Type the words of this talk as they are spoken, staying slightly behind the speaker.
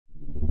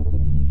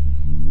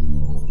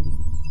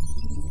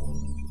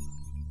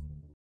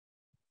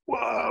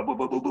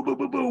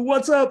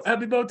What's up?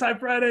 Happy Bowtie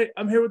Friday.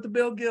 I'm here with the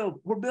Build Guild.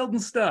 We're building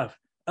stuff.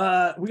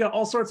 We got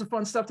all sorts of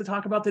fun stuff to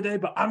talk about today,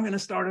 but I'm going to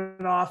start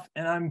it off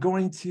and I'm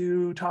going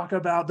to talk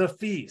about the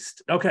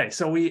feast. Okay,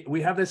 so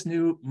we have this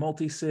new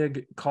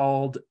multi-sig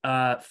called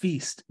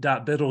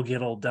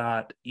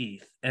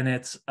feast.buidlGuidl.eth, and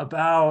it's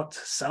about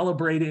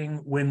celebrating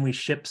when we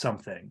ship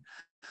something.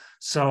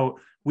 So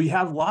we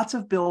have lots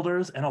of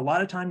builders, and a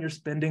lot of time you're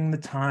spending the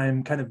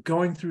time kind of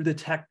going through the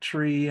tech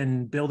tree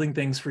and building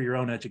things for your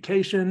own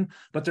education.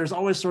 But there's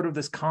always sort of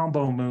this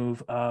combo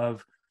move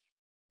of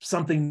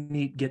something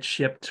neat gets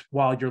shipped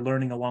while you're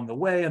learning along the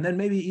way. And then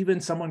maybe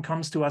even someone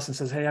comes to us and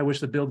says, hey, I wish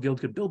the Build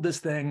Guild could build this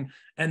thing.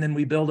 And then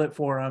we build it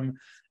for them.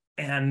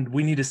 And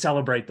we need to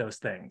celebrate those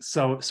things.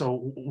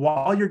 So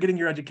while you're getting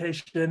your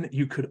education,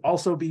 you could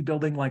also be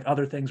building like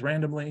other things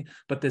randomly.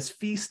 But this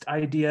feast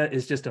idea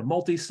is just a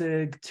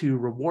multi-sig to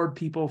reward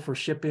people for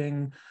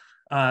shipping,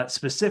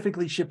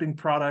 specifically shipping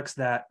products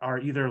that are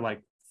either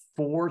like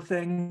for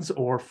things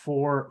or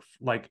for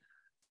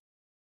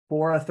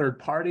a third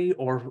party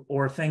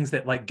or things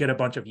that like get a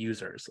bunch of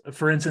users.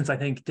 For instance, I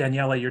think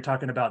Daniele, you're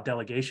talking about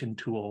delegation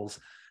tools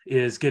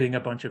is getting a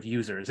bunch of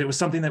users. It was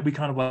something that we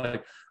kind of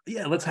like,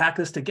 yeah, let's hack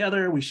this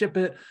together. We ship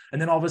it.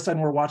 And then all of a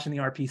sudden we're watching the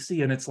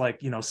RPC and it's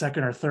like,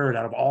 second or third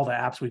out of all the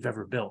apps we've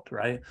ever built,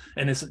 right?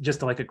 And it's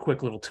just like a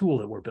quick little tool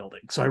that we're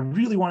building. So I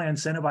really want to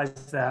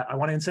incentivize that. I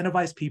want to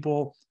incentivize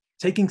people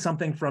taking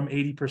something from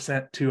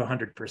 80% to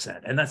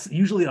 100%. And that's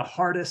usually the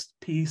hardest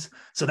piece.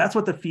 So that's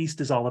what the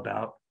feast is all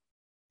about.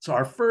 So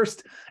our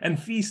first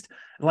and feast,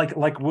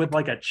 like with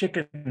like a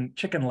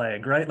chicken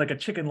leg, right? Like a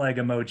chicken leg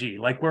emoji.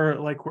 Like we're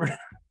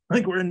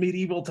in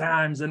medieval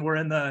times and we're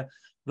in the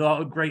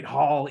great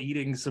hall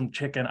eating some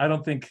chicken. I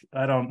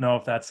don't know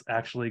if that's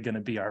actually going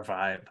to be our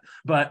vibe,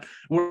 but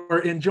we're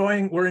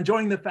enjoying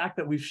the fact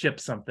that we've shipped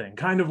something,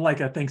 kind of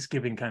like a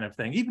Thanksgiving kind of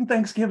thing. Even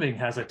Thanksgiving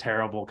has a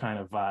terrible kind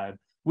of vibe.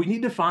 We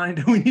need to find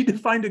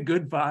a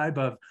good vibe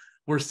of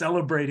we're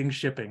celebrating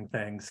shipping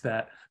things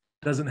that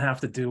doesn't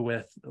have to do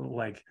with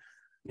like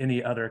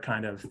any other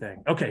kind of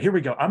thing. Okay, here we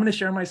go. I'm going to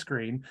share my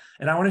screen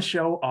and I want to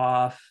show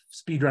off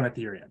Speedrun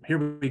Ethereum.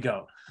 Here we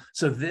go.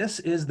 So this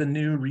is the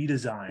new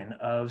redesign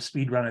of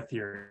Speedrun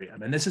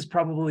Ethereum. And this is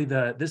probably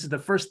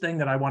the first thing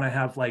that I want to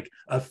have like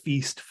a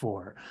feast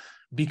for,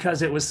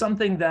 because it was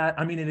something that,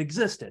 it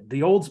existed.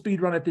 The old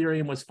Speedrun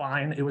Ethereum was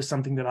fine. It was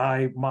something that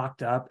I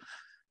mocked up,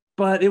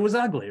 but it was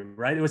ugly,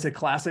 right? It was a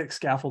classic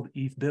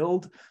Scaffold-Eth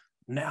build.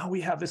 Now we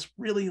have this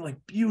really like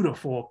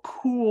beautiful,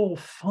 cool,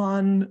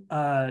 fun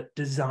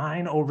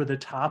design over the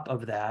top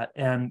of that,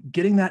 and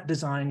getting that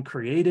design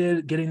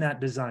created, getting that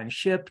design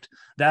shipped,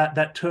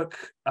 that took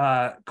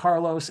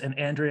Carlos and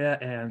Andrea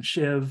and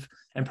Shiv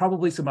and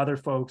probably some other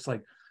folks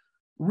like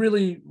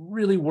really,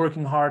 really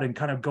working hard and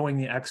kind of going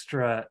the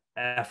extra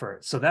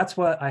effort. So that's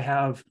what I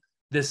have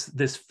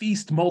this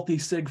feast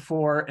multi-sig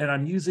for, and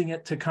I'm using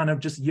it to kind of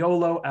just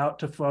YOLO out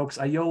to folks.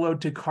 I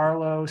YOLO'd to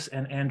Carlos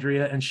and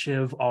Andrea and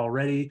Shiv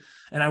already,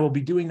 and I will be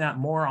doing that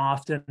more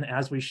often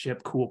as we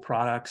ship cool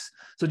products.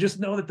 So just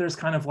know that there's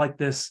kind of like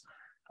this,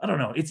 I don't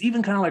know, it's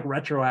even kind of like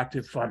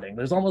retroactive funding.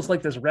 There's almost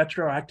like this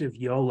retroactive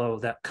YOLO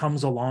that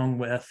comes along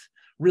with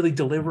really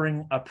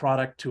delivering a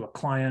product to a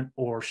client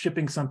or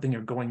shipping something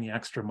or going the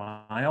extra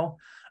mile.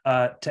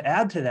 To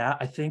add to that,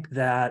 I think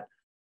that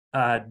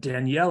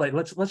Daniele,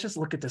 let's just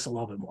look at this a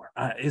little bit more.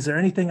 Is there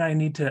anything I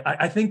need to,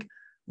 I think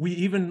we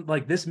even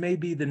like this may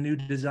be the new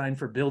design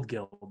for Build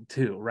Guild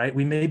too, right?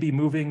 We may be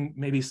moving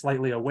maybe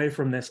slightly away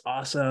from this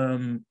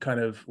awesome kind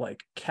of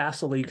like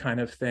castle-y kind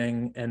of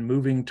thing and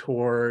moving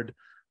toward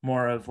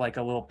more of like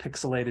a little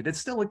pixelated, it's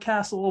still a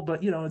castle,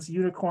 but it's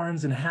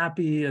unicorns and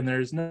happy and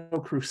there's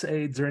no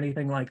crusades or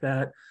anything like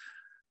that.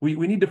 We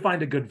need to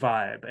find a good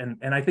vibe.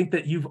 And I think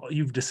that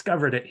you've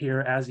discovered it here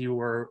as you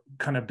were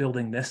kind of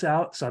building this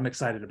out. So I'm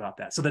excited about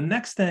that. So the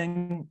next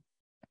thing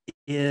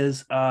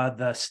is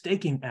the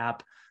staking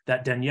app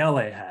that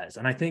Daniele has.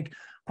 And I think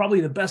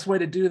probably the best way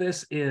to do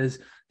this is,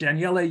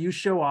 Daniele, you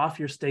show off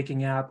your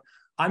staking app.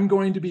 I'm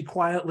going to be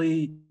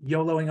quietly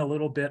YOLOing a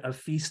little bit of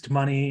feast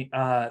money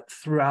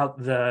throughout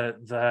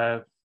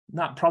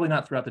probably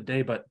not throughout the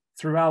day, but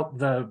throughout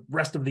the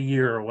rest of the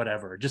year or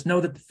whatever. Just know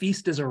that the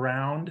feast is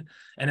around,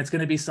 and it's going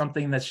to be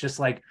something that's just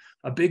like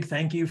a big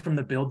thank you from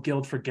the Build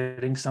Guild for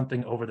getting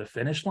something over the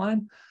finish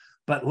line.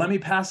 But let me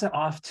pass it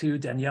off to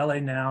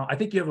Daniele now. I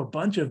think you have a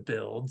bunch of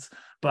builds,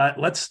 but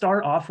let's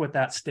start off with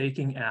that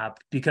staking app,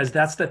 because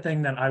that's the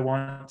thing that I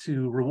want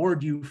to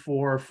reward you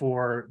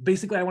for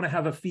basically I want to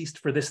have a feast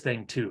for this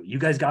thing too. You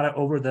guys got it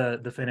over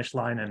the finish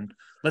line, and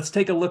let's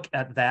take a look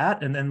at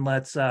that, and then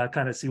let's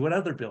kind of see what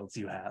other builds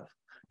you have.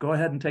 Go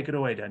ahead and take it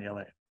away,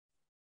 Daniele.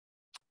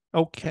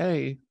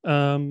 Okay.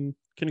 Can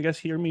you guys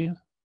hear me?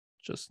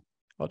 Just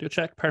audio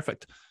check.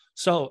 Perfect.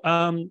 So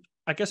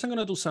I guess I'm going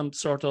to do some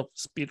sort of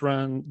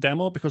speedrun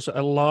demo, because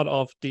a lot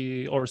of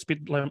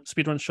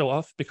speedrun show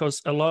off,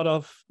 because a lot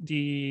of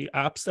the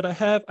apps that I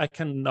have, I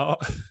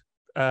cannot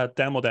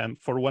demo them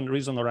for one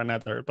reason or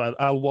another, but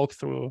I'll walk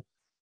through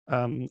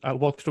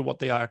what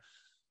they are.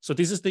 So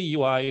this is the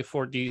UI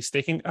for the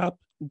staking app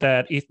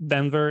that ETH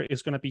Denver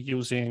is going to be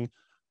using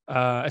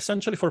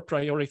essentially for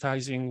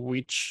prioritizing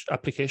which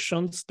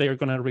applications they're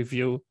going to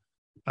review.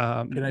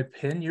 Can I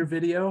pin your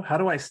video? How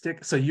do I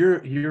stick? So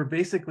you're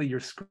basically, your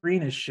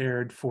screen is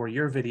shared for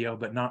your video,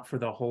 but not for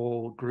the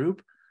whole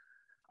group.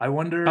 I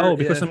wonder. Oh,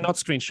 because I'm not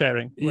screen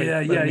sharing. Wait,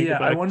 yeah.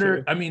 I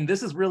wonder. I mean,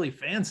 this is really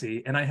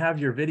fancy, and I have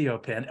your video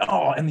pin.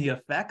 Oh, and the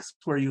effects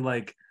where you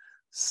like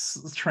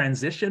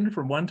transition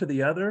from one to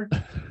the other.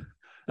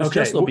 It's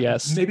okay, just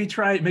OBS. Maybe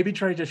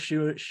try just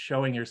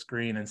showing your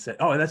screen and say,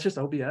 oh, that's just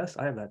OBS.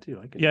 I have that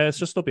too. Yeah, it's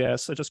just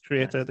OBS. I just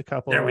created a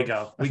couple. There we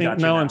go. I think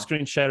now I'm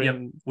screen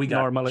sharing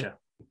normally. Gotcha.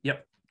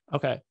 Yep.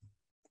 Okay.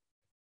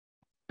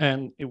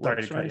 And it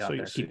works. Sorry to cut right?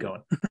 you off there. Keep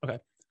going. Okay.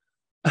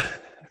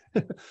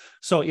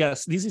 So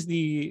yes, this is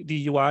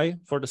the UI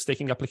for the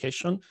staking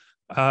application.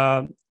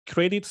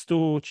 Credits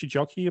to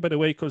Chijoki, by the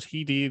way, because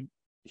he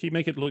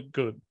make it look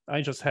good.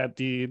 I just had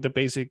the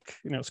basic,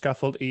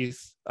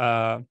 Scaffold-Eth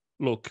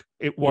look.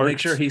 It works. We'll make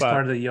sure he's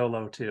part of the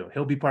YOLO too.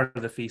 He'll be part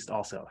of the feast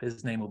also.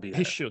 His name will be there.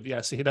 He should,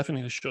 yes, he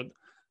definitely should.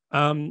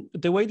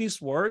 The way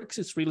this works,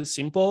 it's really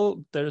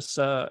simple. There's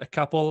a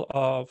couple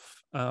of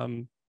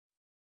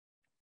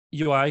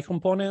UI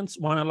components.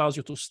 One allows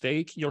you to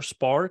stake your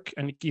Spork,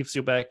 and it gives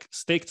you back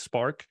staked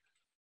Spork.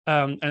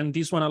 And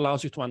this one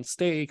allows you to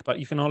unstake, but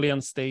you can only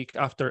unstake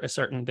after a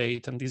certain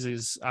date. And this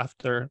is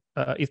after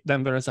ETH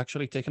Denver has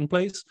actually taken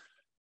place.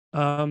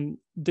 The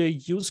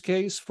use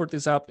case for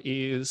this app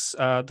is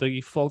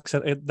the folks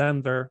at ETH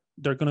Denver,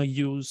 they're going to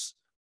use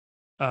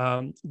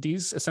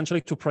these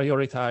essentially to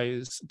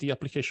prioritize the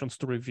applications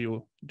to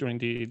review during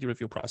the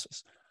review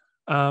process.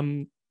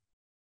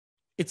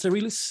 It's a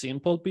really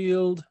simple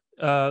build.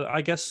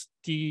 I guess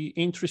the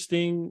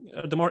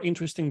more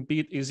interesting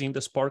bit is in the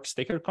Spork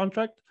staker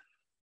contract.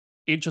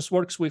 It just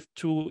works with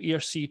two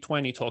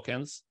ERC20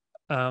 tokens,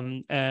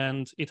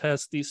 and it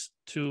has these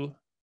two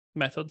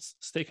methods,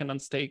 stake and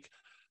unstake.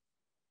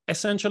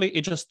 Essentially,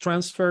 it just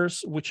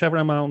transfers whichever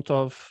amount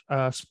of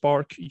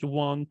Spork you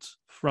want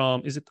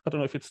from. I don't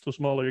know if it's too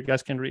small or you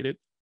guys can read it.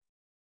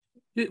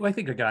 I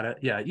think I got it.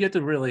 Yeah, you have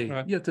to really,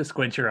 you have to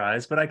squint your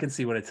eyes, but I can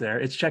see what it's there.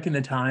 It's checking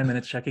the time and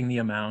it's checking the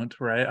amount,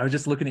 right? I was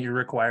just looking at your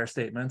require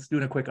statements,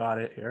 doing a quick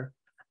audit here.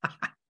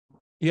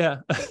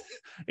 Yeah,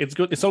 it's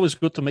good. It's always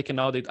good to make an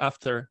audit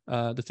after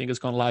the thing has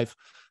gone live.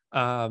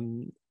 But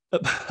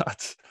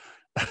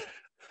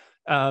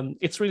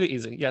it's really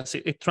easy. Yes,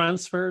 it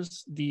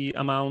transfers the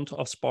amount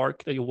of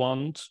Spork that you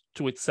want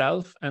to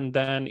itself, and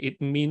then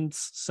it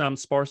mints some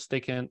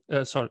staked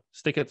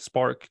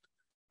Spork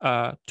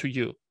to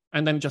you.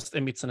 And then just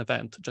emits an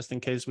event, just in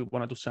case we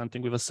want to do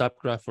something with a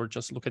subgraph or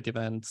just look at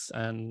events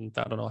and,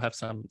 I don't know, have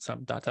some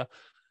data.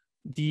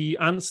 The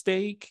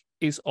unstake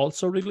is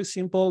also really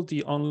simple.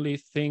 The only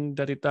thing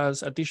that it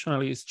does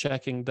additionally is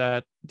checking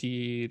that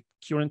the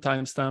current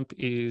timestamp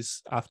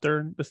is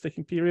after the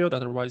staking period.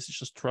 Otherwise, it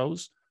just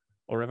throws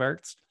or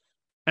reverts.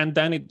 And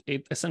then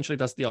it essentially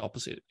does the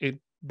opposite. It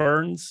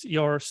burns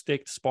your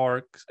staked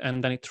Spork,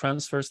 and then it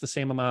transfers the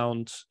same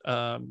amount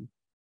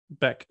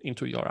back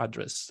into your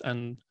address.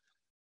 And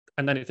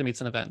then it emits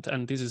an event.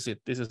 And this is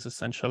it. This is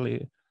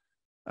essentially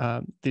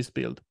this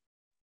build.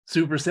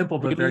 Super simple,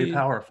 but very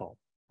powerful,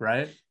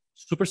 right?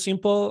 Super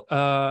simple,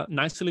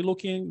 nicely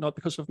looking, not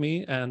because of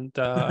me. And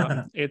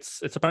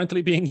it's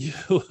apparently being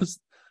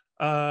used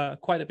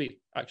quite a bit,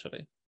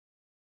 actually.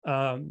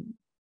 Awesome.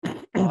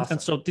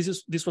 And so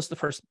this was the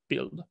first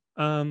build.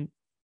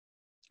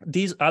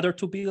 These other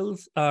two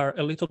builds are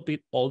a little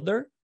bit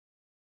older.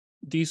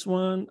 This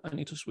one, I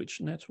need to switch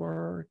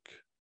network.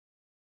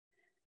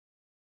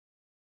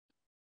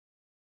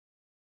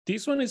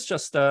 This one is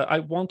just, I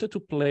wanted to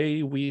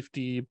play with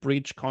the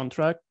bridge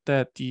contract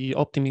that the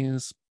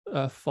Optimism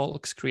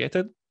folks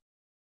created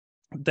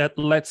that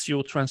lets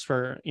you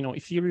transfer,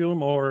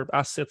 Ethereum or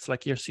assets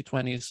like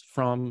ERC20s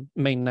from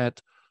mainnet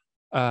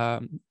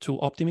to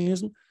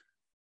Optimism.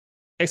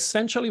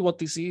 Essentially what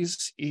this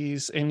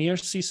is an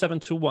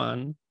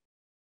ERC721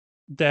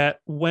 that,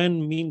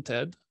 when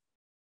minted,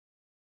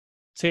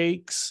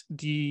 takes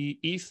the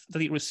ETH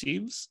that it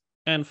receives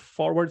and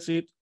forwards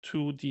it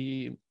to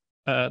the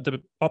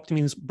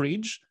Optimism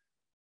bridge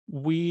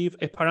with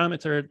a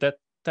parameter that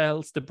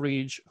tells the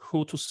bridge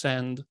who to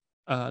send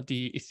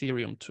the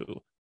Ethereum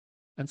to.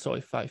 And so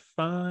if I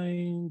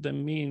find the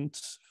mint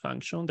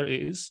function, there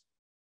is,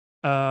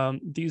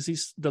 this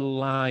is the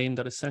line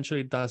that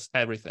essentially does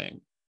everything.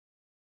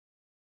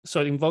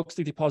 So it invokes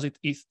the deposit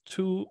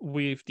ETH2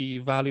 with the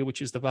value,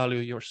 which is the value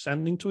you're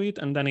sending to it.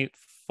 And then it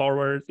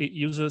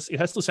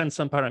has to send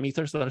some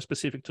parameters that are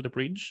specific to the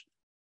bridge,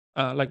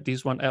 like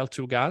this one,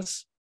 L2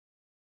 gas.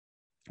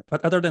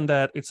 But other than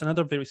that, it's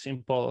another very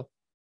simple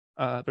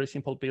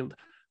build.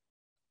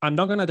 I'm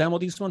not going to demo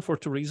this one for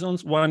two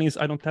reasons. One is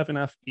I don't have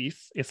enough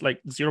ETH. It's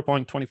like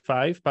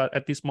 0.25, but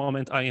at this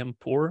moment I am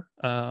poor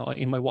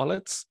in my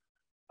wallets.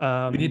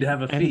 We need to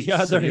have a feast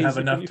so you have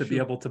enough to be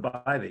able to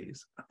buy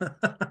these.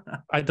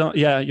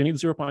 You need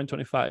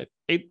 0.25.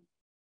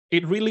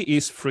 It really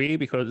is free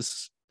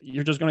because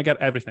you're just going to get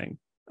everything.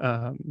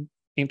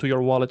 into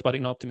your wallet, but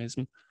in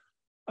Optimism.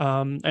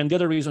 And the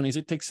other reason is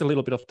it takes a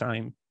little bit of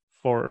time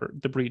for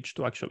the bridge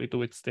to actually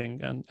do its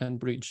thing and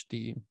bridge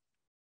the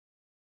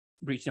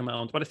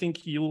amount. But I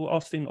think you,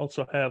 Austin,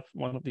 also have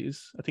one of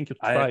these. I think you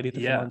tried it a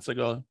few months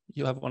ago.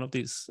 You have one of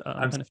these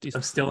NFTs.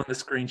 I'm still in the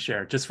screen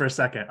share. Just for a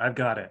second. I've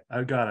got it.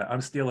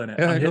 I'm stealing it.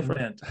 Yeah, I'm hitting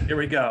mint. Here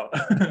we go.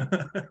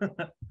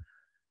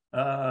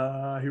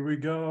 Here we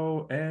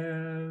go.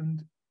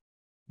 And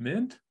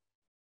mint.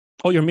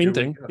 Oh, you're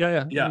minting.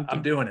 Yeah. Minting.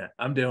 I'm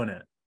doing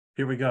it.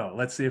 Here we go.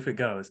 Let's see if it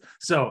goes.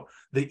 So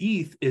the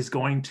ETH is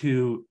going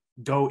to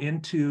go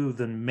into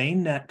the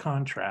mainnet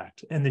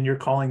contract, and then you're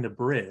calling the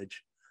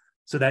bridge.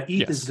 So that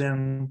ETH is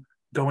then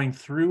going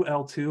through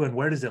L2, and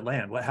where does it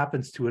land? What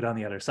happens to it on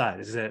the other side?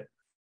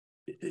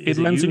 It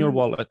lands in your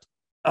wallet.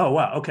 Oh,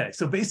 wow. Okay.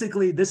 So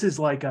basically this is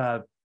like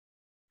a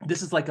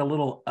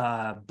little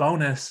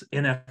bonus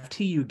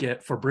NFT you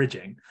get for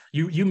bridging.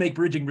 You make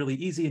bridging really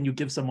easy, and you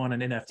give someone an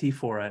NFT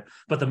for it,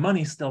 but the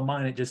money's still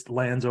mine. It just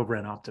lands over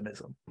in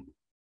Optimism.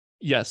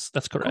 Yes,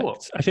 that's correct. Cool.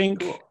 I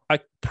think I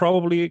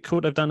probably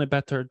could have done a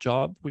better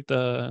job with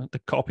the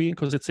copy,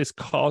 because it says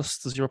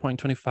cost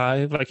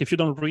 0.25. Like, if you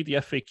don't read the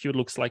FAQ, it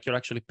looks like you're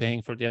actually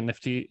paying for the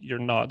NFT. You're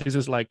not. This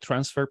is like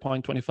transfer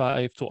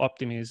 0.25 to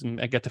Optimism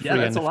and get a free NFT.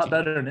 Yeah, that's a lot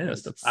better than it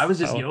is. Yes, I was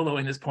just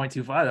YOLOing this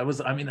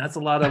 0.25. That's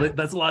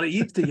a lot of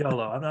ETH to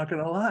YOLO. I'm not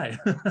gonna lie.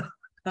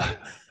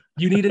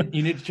 You needed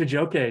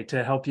Chijoke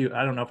to help you.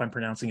 I don't know if I'm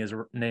pronouncing his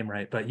name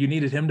right, but you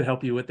needed him to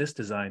help you with this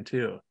design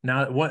too.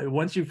 Now,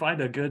 once you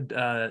find a good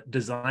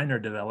designer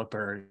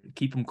developer,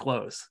 keep him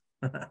close.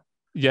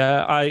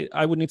 Yeah,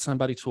 I would need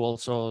somebody to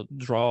also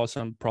draw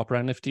some proper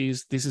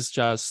NFTs. This is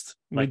just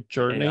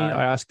mid-journey.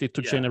 I asked it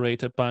to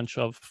generate a bunch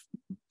of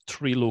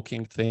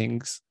tree-looking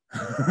things.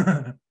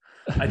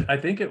 I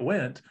think it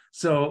went.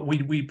 So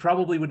we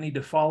probably would need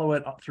to follow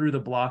it through the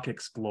block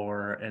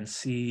explorer and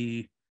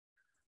see.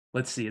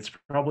 Let's see, it's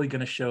probably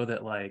going to show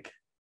that, like,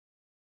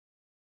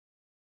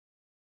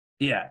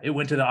 yeah, it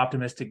went to the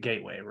optimistic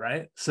gateway,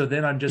 right? So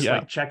then I'm just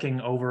like checking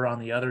over on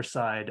the other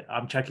side.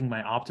 I'm checking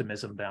my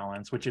Optimism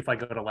balance, which if I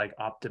go to like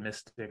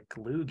optimistic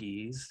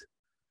Loogies,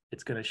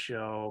 it's going to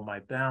show my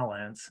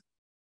balance,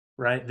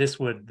 right? This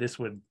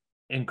would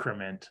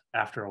increment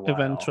after a while.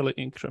 Eventually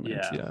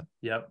increment, yeah.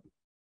 Yep.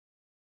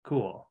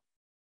 Cool.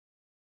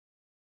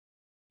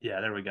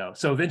 Yeah, there we go.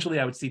 So eventually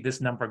I would see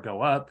this number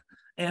go up,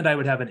 and I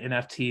would have an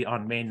NFT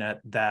on mainnet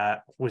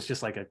that was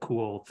just like a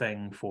cool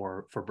thing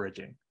for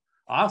bridging.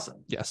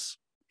 Awesome. Yes.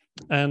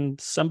 And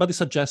somebody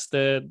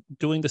suggested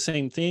doing the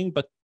same thing,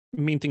 but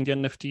minting the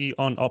NFT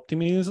on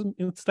Optimism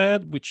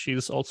instead, which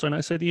is also a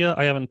nice idea.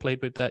 I haven't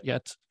played with that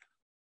yet.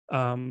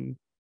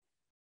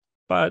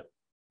 But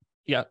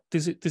yeah,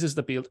 this is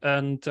the build.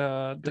 And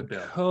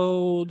the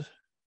code,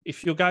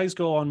 if you guys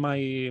go on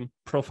my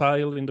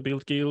profile in the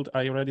Build Guild,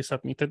 I already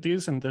submitted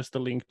this, and there's the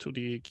link to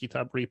the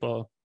GitHub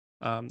repo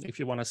if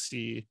you want to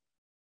see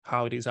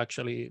how it is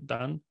actually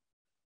done.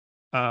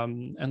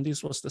 And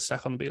this was the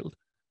second build.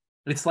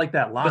 It's like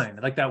that line,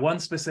 like that one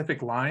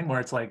specific line where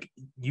it's like,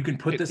 you can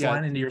put this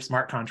line into your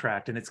smart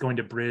contract and it's going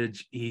to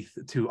bridge ETH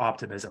to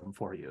Optimism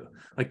for you.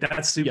 Like,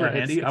 that's super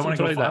handy. I want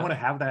to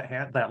have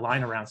that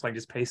line around so I can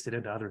just paste it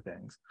into other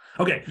things.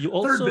 Okay. You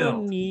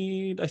also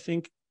need, I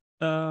think,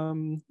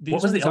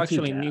 this is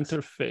actually an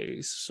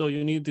interface. So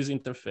you need this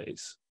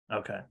interface.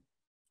 Okay.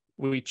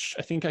 Which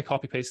I think I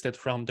copy pasted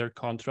from their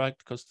contract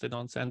because they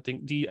don't send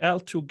anything. The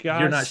L2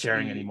 gas. You're not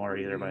sharing anymore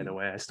either, by the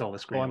way. I stole the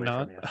screen away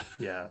from you.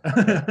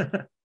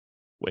 Yeah.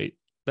 Wait,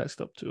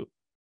 desktop too.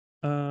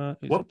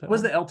 What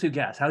was the L2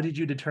 gas? How did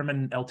you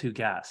determine L2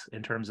 gas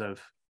in terms of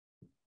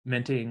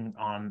minting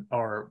on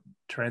or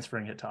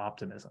transferring it to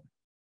Optimism?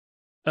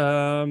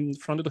 From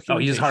the documentation. Oh,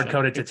 you just hard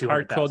coded to 200,000.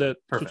 Hard coded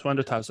to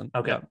 200,000.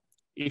 Okay. Yeah.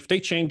 If they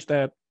change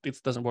that,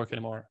 it doesn't work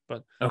anymore.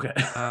 But okay.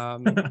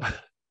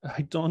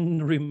 I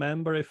don't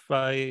remember if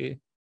I.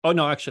 Oh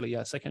no, actually,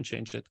 yes, I can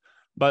change it,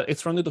 but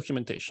it's from the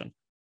documentation.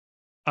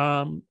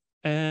 And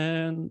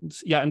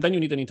yeah, and then you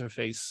need an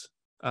interface.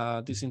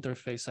 This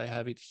interface, I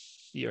have it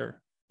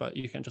here, but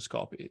you can just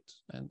copy it.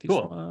 And this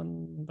one, I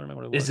don't remember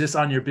what it was. Is this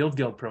on your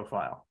BuidlGuild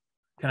profile?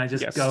 Can I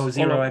just go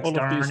 0x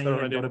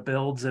Darny and go to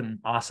builds and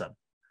awesome?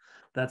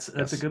 That's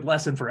a good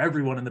lesson for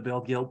everyone in the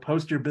BuidlGuild.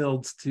 Post your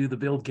builds to the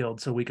BuidlGuild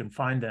so we can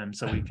find them,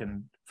 so we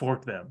can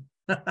fork them.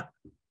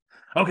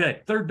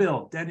 Okay, third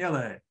build,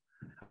 Daniele.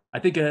 I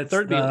think it's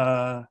third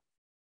build.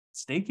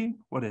 Staking.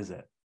 What is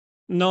it?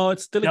 No,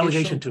 it's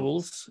delegation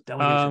tools.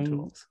 Delegation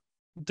tools.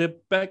 The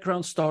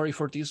background story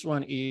for this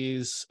one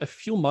is a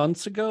few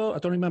months ago. I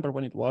don't remember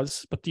when it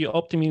was, but the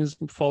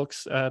Optimism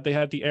folks, they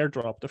had the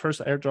airdrop, the first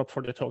airdrop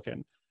for the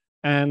token.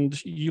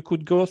 And you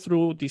could go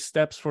through the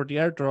steps for the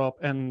airdrop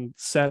and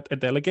set a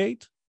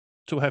delegate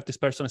to have this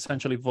person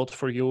essentially vote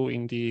for you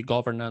in the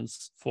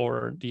governance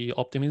for the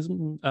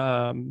Optimism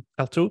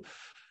L2.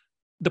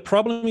 The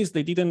problem is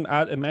they didn't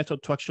add a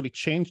method to actually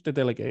change the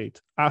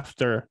delegate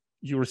after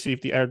you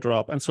receive the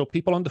airdrop. And so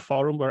people on the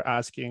forum were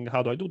asking,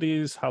 how do I do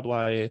this? How do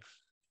I...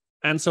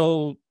 And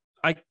so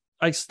I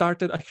I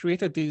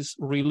created this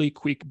really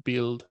quick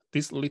build.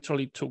 This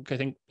literally took, I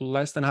think,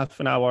 less than half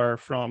an hour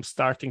from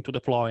starting to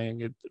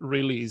deploying. It's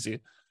really easy.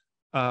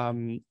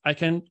 I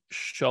can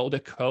show the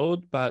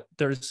code, but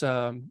there's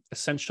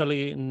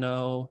essentially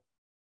no,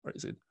 where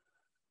is it?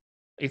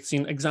 It's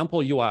in example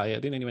UI. I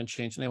didn't even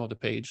change the name of the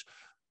page.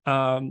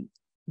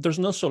 There's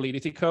no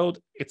Solidity code.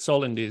 It's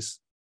all in this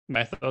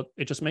method.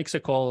 It just makes a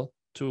call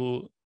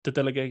to the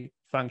delegate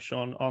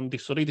function on the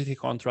Solidity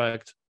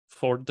contract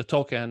for the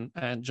token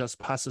and just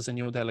passes a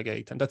new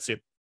delegate, and that's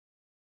it.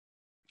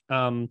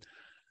 But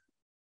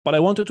I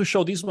wanted to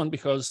show this one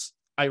because,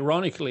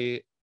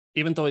 ironically,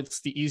 even though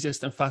it's the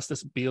easiest and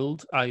fastest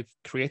build I've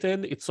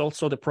created, it's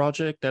also the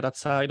project that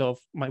outside of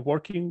my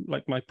working,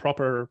 like my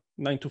proper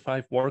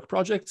 9-to-5 work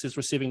projects, is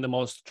receiving the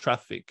most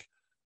traffic.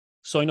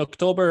 So in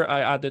October,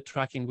 I added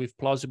tracking with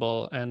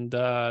Plausible, and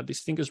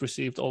this thing has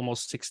received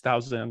almost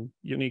 6,000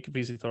 unique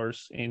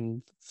visitors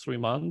in 3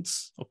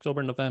 months,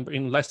 October, November,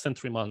 in less than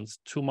 3 months,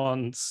 2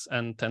 months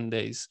and 10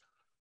 days.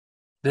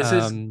 This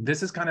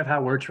is kind of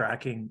how we're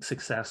tracking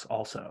success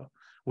also.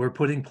 We're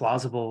putting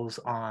plausibles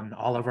on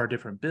all of our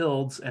different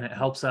builds, and it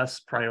helps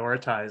us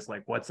prioritize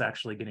like what's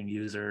actually getting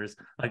users.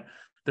 Like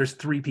there's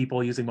 3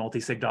 people using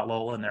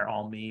multisig.lol and they're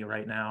all me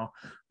right now,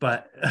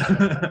 but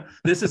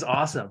this is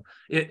awesome.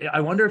 I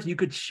wonder if you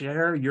could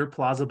share your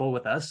plausible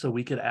with us so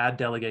we could add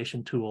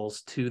delegation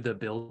tools to the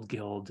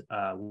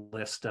BuidlGuidl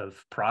list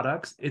of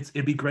products.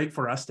 It'd be great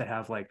for us to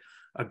have like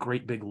a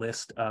great big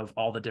list of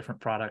all the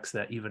different products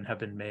that even have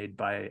been made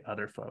by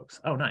other folks.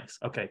 Oh, nice.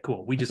 Okay,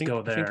 cool. We just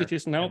go there. I think it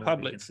is now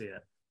public. We can see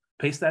it.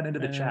 Paste that into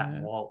the chat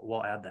and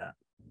we'll add that.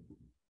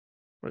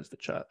 Where's the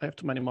chat? I have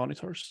too many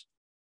monitors.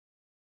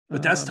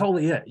 But that's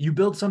totally it. You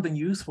build something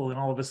useful and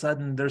all of a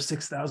sudden there's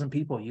 6,000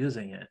 people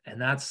using it. And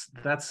that's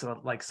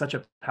like such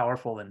a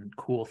powerful and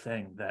cool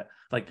thing that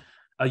like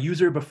a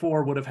user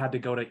before would have had to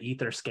go to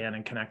Etherscan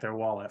and connect their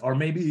wallet, or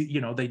maybe,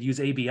 you know, they'd use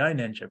ABI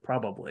Ninja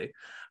probably.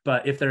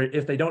 But if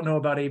they don't know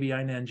about ABI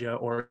Ninja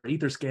or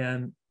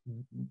Etherscan,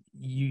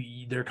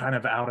 they're kind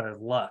of out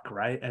of luck,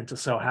 right? And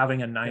so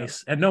having a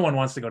nice, and no one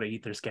wants to go to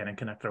Etherscan and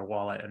connect their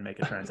wallet and make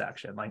a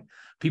transaction. Like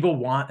people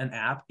want an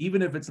app,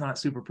 even if it's not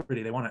super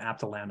pretty, they want an app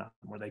to land on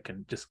where they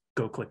can just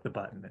go click the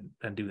button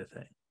and do the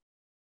thing.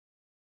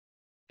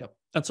 Yep.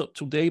 And so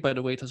today, by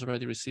the way, it has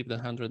already received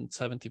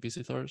 170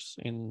 visitors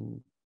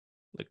in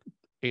like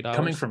 8 hours.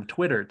 Coming from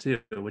Twitter too,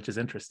 which is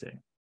interesting.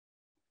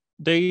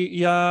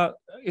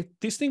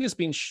 This thing is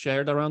being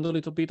shared around a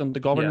little bit on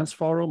the governance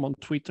forum on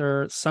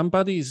Twitter.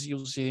 Somebody is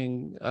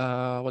using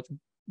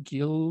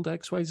Guild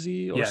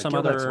XYZ or some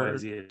Guild other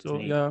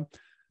XYZ,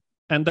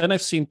 and then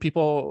I've seen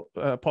people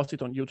post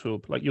it on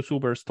YouTube, like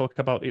YouTubers talk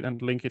about it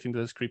and link it in the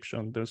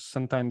description. There's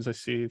sometimes I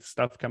see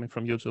stuff coming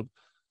from YouTube.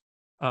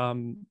 I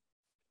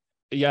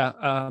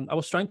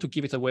was trying to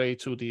give it away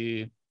to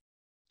the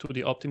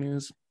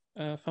Optimism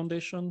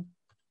Foundation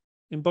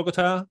in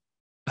Bogota.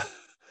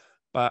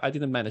 But I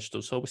didn't manage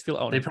to, so we still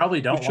own it. They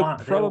probably don't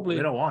want. Probably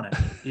they don't want it.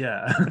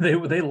 Yeah,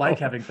 they like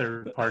having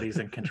third parties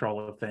in control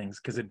of things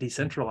because it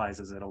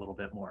decentralizes it a little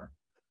bit more.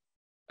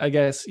 I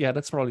guess, yeah,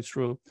 that's probably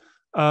true.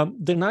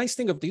 The nice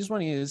thing of this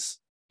one is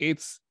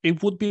it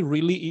would be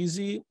really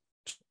easy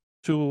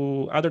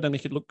to, other than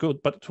make it look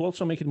good, but to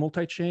also make it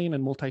multi-chain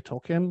and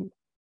multi-token,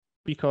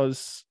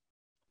 because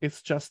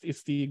it's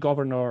the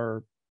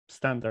governor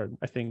standard,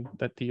 I think,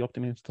 that the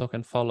Optimism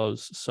token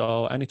follows.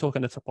 So any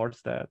token that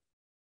supports that,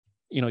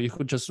 you know, you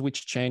could just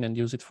switch chain and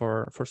use it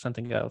for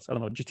something else. I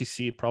don't know,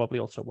 GTC probably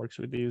also works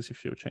with these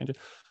if you change it.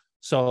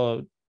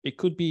 So it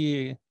could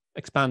be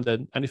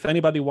expanded. And if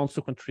anybody wants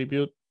to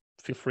contribute,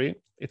 feel free.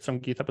 It's on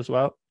GitHub as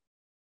well.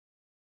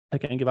 I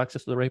can give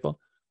access to the repo.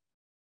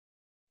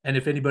 And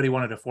if anybody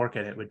wanted to fork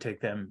it, it would take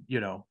them,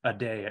 you know,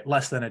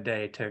 less than a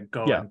day to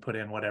go and put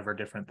in whatever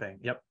different thing.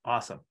 Yep.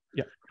 Awesome.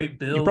 Yeah. Great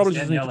builds, you probably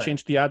just need to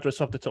change the address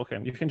of the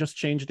token. You can just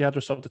change the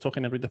address of the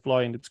token and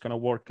redeploy, and it's going to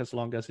work as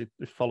long as it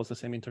follows the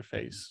same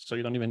interface. So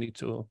you don't even need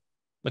to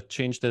like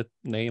change the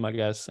name, I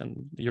guess, and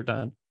you're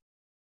done.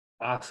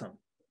 Awesome.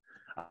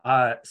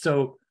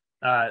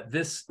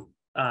 This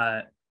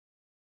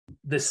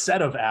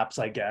set of apps,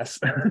 I guess,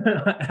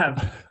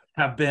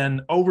 have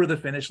been over the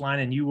finish line,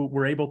 and you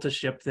were able to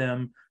ship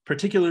them.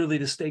 Particularly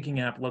the staking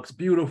app looks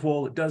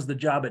beautiful. It does the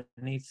job it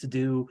needs to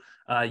do.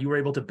 You were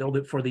able to build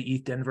it for the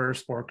ETH Denver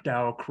Spork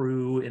DAO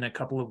crew in a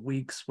couple of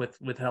weeks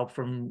with help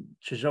from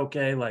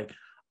Shijoke. Like,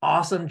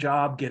 awesome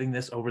job getting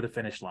this over the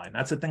finish line.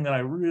 That's the thing that I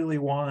really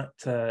want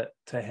to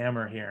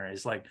hammer here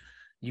is like,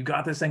 you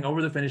got this thing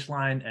over the finish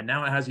line and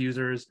now it has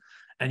users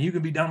and you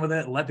can be done with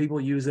it, let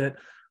people use it.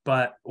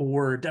 But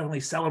we're definitely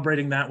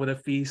celebrating that with a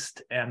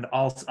feast, and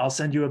I'll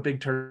send you a big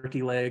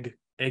turkey leg,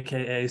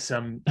 aka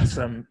some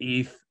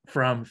ETH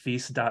from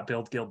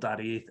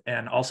feast.buildguild.eth,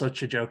 and also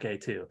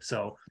Chijoke too.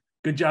 So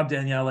good job,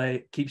 Daniele.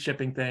 Keep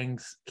shipping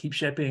things. Keep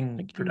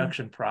shipping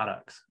production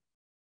products.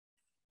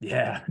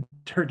 Yeah,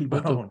 turkey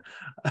bone.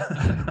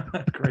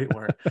 Great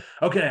work.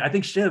 Okay, I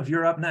think Shiv,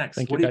 you're up next.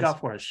 What do you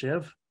got for us,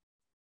 Shiv?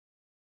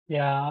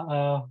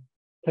 Yeah,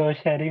 so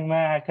sharing my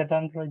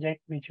hackathon project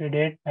which we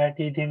did at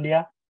ETH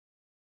India.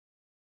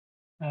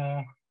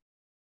 Uh,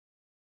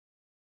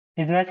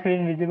 is my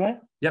screen visible?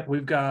 Yep,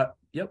 we've got,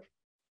 yep.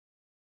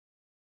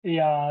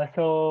 Yeah,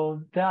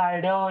 so the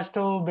idea was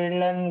to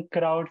build and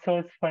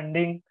crowdsource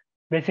funding,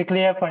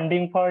 basically a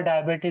funding for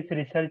diabetes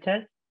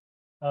researchers.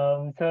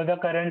 So the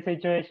current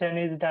situation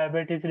is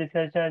diabetes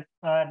researchers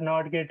are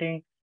not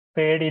getting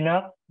paid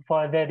enough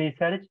for their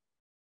research,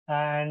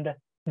 and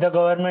the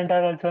government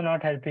are also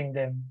not helping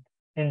them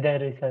in their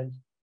research.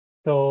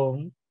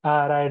 So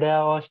our idea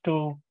was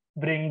to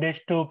bring this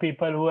to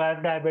people who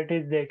have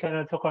diabetes. They can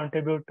also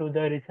contribute to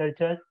the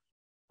researchers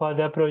for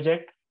the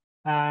project,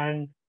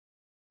 and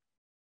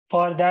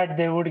for that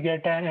they would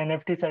get an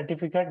NFT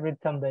certificate with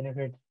some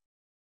benefits.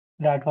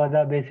 That was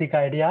the basic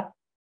idea.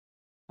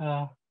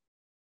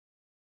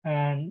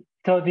 And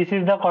so this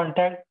is the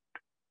contact.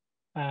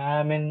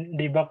 I'm in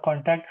debug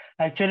contact.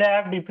 Actually,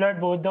 I have deployed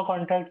both the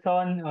contacts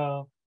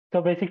on.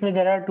 So basically,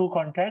 there are two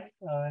contacts.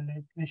 Let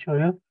me show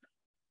you.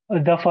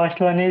 The first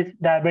one is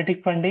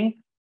diabetic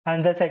funding,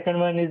 and the second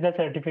one is the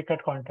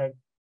certificate contact.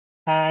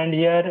 And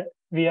here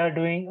we are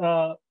doing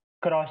a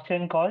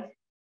cross-chain calls.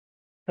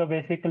 So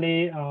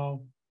basically,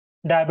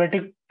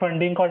 diabetic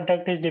funding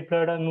contact is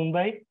deployed on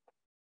Mumbai,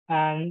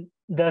 and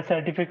the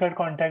certificate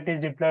contact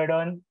is deployed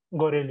on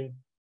Goreli.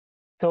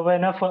 So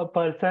when a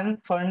person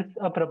funds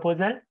a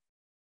proposal,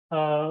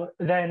 the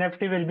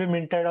NFT will be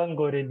minted on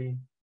Goreli.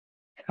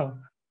 So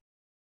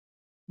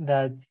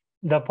that's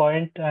the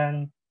point.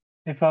 And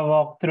if I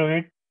walk through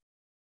it,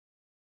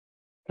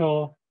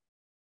 so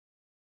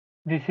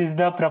this is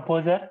the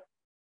proposer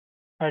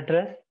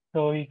address.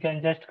 So you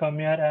can just come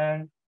here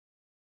and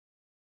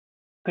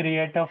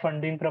create a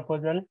funding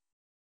proposal.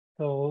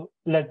 So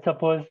let's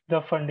suppose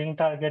the funding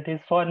target is,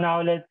 for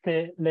now, let's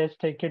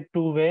take it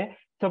two-way.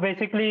 So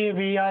basically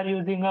we are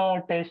using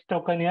a test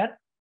token here.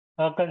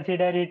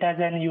 Consider it as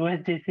an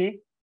USDC.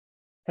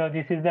 So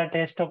this is the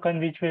test token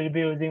which we'll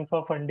be using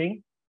for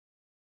funding.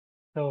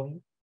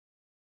 So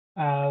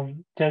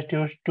just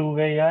use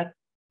two-way here.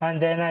 And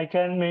then I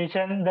can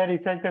mention the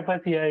research paper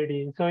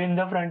CID. So in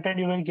the front end,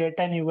 you will get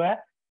an UI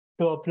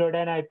to upload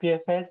an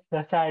IPFS.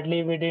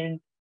 Sadly,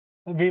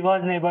 we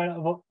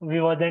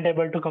wasn't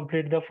able to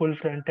complete the full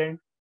front end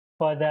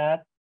for the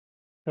app.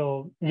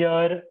 So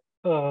here,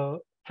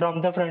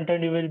 from the front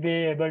end, you will be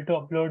able to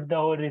upload the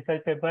whole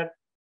research paper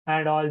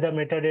and all the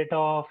metadata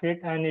of it,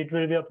 and it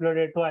will be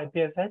uploaded to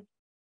IPFS,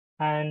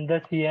 and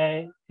the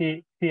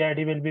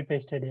CID will be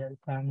pasted here.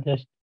 So I'm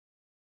just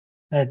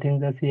writing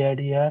the CID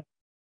here.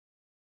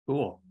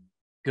 Cool.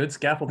 Good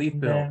Scaffold-Eth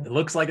build. It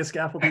looks like a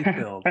Scaffold-Eth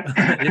build.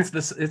 It's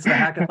the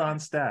hackathon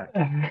stack.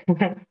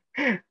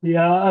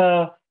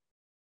 Yeah.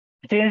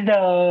 Since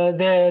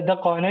the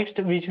context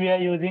which we are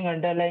using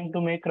underlying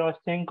to make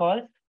cross-chain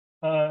calls,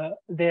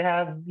 they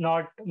have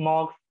not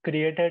mocks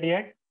created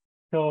yet.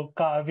 So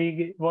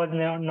we was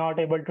not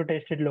able to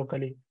test it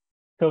locally.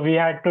 So we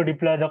had to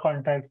deploy the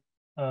context,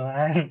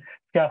 and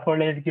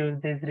Scaffold-Eth gives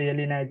this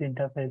really nice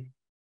interface.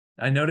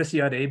 I noticed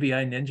you had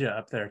ABI Ninja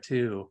up there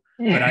too.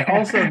 But I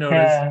also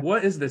noticed,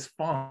 what is this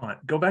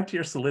font? Go back to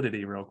your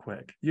Solidity real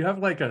quick. You have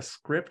like a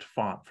script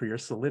font for your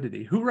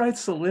Solidity. Who writes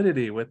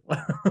Solidity with,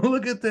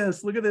 look at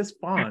this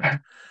font,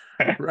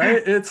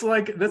 right? It's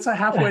like, that's a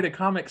halfway to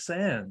Comic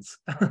Sans.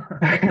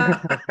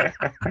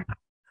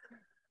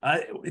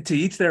 To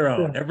each their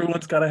own.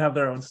 Everyone's got to have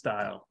their own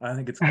style. I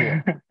think it's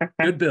cool.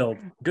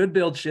 Good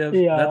build, Shiv.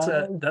 Yeah,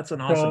 that's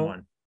an awesome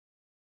one.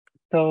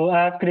 So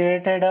I have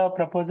created a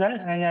proposal,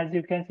 and as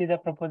you can see, the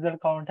proposal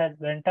count has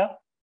went up.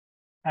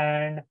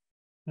 And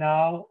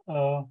now,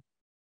 so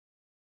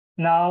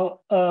now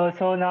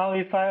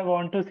if I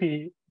want to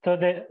see, so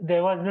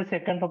there was the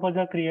second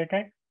proposal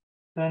created.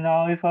 So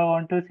now if I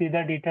want to see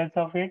the details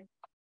of it,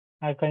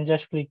 I can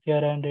just click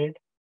here and read.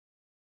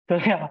 So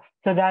yeah,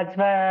 so that's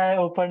why I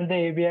opened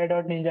the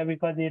abi.ninja,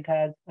 because it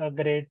has a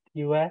great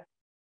UI.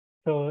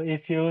 So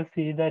if you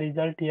see the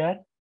result here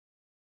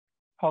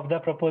of the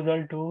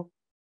proposal 2,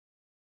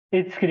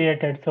 it's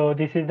created. So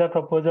this is the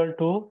proposal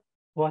 2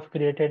 was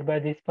created by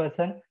this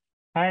person,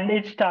 and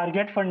its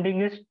target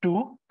funding is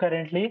 2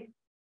 currently,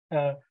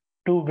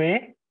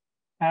 2-way.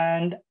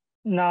 And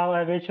now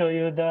I will show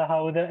you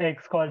how the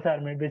X calls are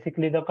made,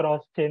 basically the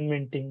cross-chain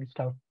minting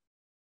stuff.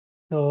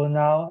 So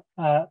now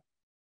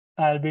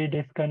I'll be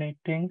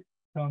disconnecting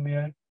from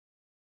here,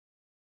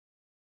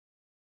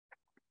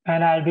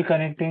 and I'll be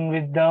connecting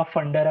with the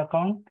funder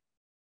account.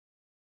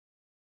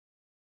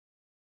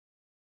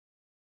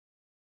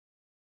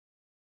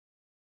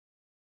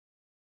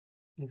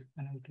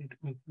 Disconnect it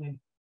quickly.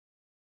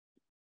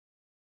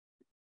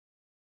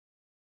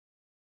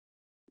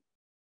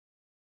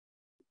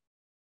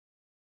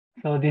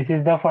 So this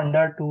is the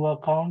funder 2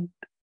 account.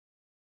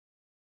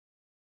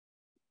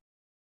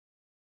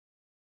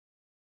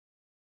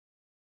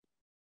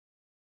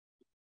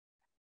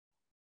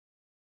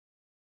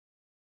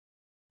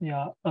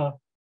 Yeah.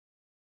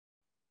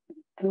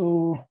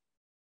 So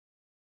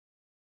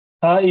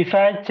if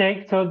I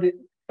check, so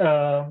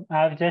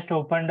I've just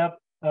opened up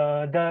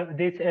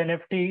this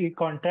NFT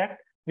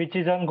contract, which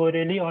is on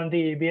Goreli on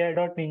the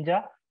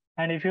abi.ninja.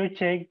 And if you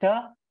check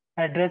the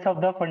address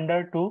of the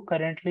funder too.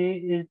 Currently,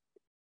 it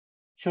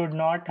should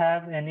not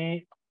have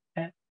any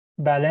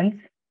balance.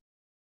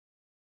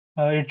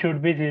 It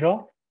should be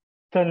 0.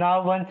 So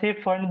now once he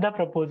fund the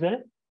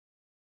proposal,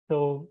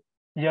 so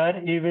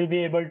here he will be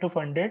able to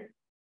fund it.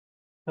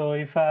 So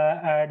if I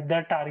add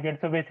the target,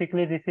 so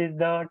basically this is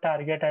the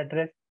target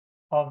address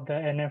of the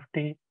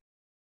NFT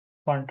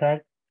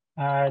contract,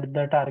 add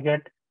the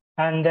target,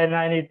 and then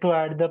I need to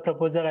add the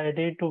proposal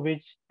ID to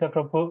which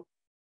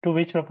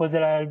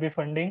proposal I will be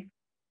funding.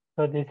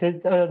 So this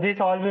is this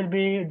all will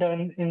be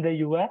done in the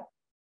UI,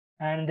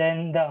 and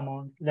then the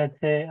amount. Let's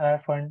say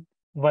I fund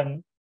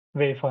one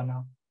way for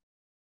now,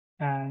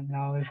 and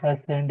now if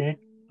I send it.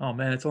 Oh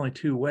man, it's only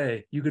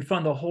 2-way. You could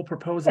fund the whole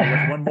proposal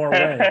with one more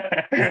way.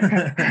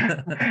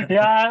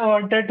 Yeah, I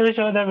wanted to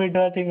show the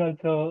withdraw thing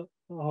also,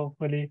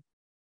 hopefully.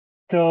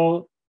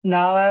 So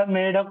now I've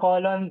made a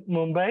call on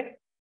Mumbai,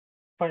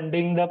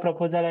 funding the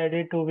proposal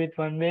ID 2 with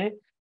one way,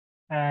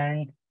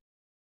 and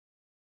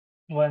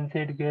once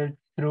it gets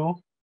through,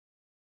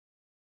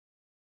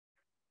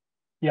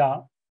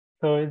 yeah,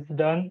 so it's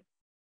done.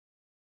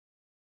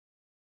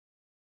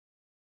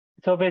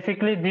 So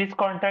basically, this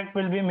contact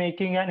will be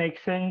making an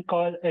exchange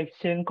call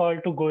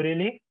to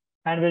Gorilla,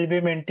 and will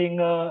be minting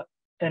a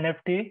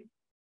NFT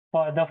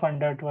for the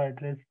funder to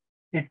address.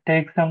 It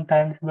takes some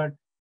time, but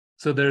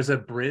so there's a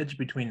bridge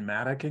between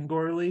Matic and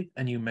Gorilla,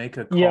 and you make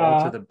a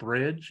call to the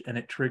bridge, and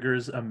it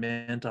triggers a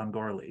mint on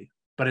Gorilla.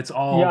 But it's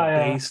all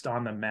based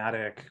on the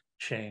Matic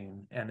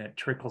chain, and it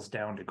trickles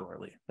down to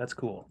Gorilla. That's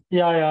cool.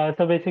 Yeah.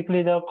 So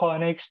basically, the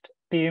Connext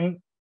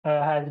team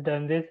has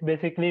done this.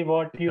 Basically,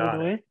 what you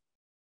do is,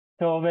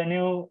 so when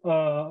you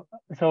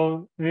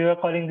so we were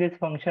calling this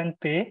function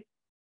pay.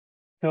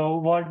 So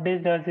what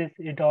this does is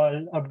it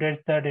all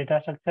updates the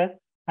data structure,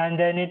 and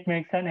then it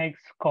makes an X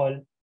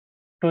call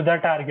to the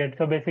target.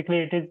 So basically,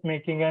 it is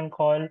making a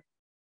call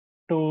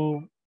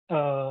to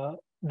the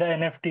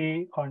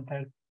NFT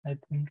contact, I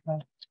think.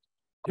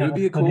 It would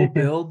be a cool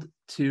build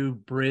to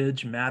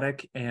bridge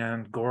Matic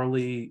and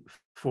Gorilla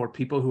for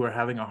people who are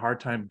having a hard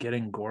time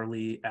getting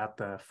Gorilla at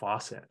the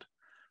faucet.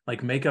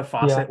 Like make a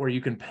faucet where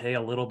you can pay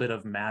a little bit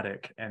of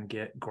Matic and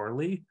get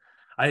Gorilla.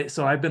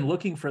 So I've been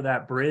looking for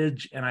that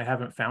bridge and I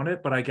haven't found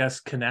it, but I guess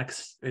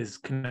Connects is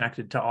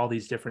connected to all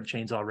these different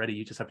chains already.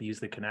 You just have to use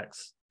the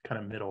Connects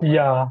kind of middle.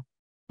 Yeah.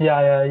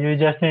 You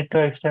just need to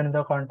extend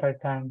the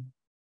contract and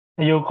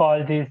you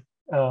call this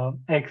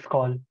X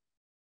call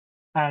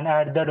and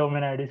add the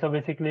domain ID. So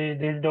basically,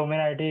 this domain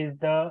ID is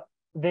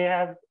they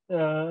have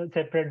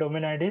separate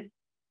domain IDs.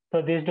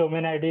 So this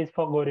domain ID is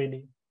for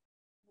Gorilla.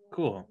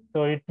 Cool.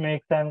 So it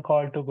makes them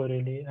call to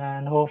Gorilla,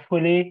 and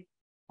hopefully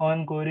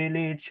on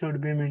Gorilla it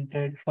should be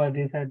minted for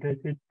this address.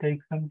 It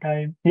takes some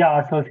time.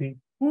 Yeah, so see,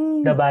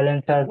 the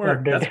balance has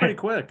updated. That's pretty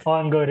quick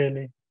on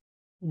Gorilla.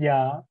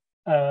 Yeah,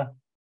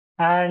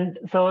 and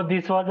so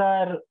this was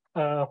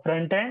our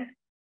front end.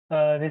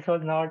 This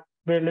was not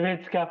built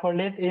with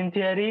Scaffold-Eth in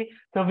theory.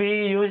 So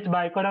we used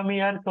Bioeconomy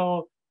here.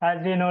 So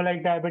as we know,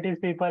 like diabetes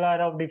people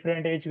are of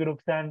different age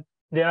groups and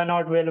they are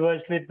not well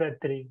versed with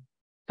Web3.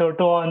 So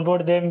to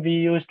onboard them, we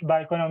used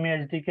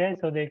Bioeconomy SDK,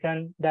 so they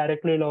can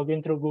directly log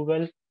in through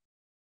Google.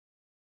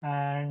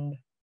 And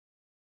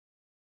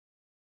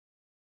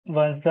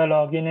once the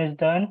login is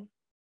done,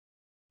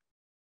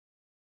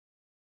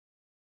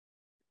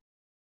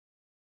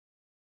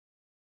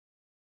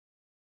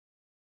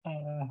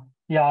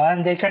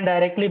 and they can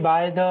directly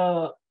buy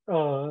the,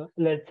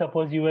 let's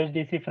suppose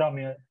USDC from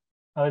here.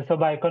 So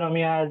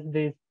Bioeconomy has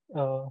this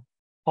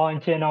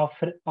on-chain,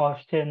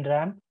 off-chain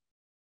ramp.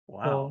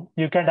 Wow. So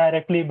you can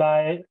directly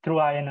buy through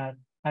INR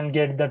and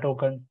get the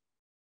token.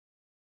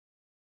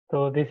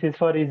 So this is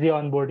for easy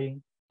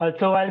onboarding.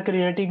 Also, while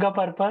creating a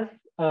purpose,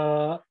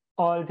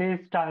 all these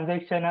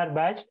transactions are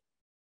batched,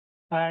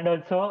 and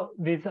also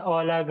these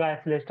all are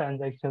gasless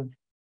transactions.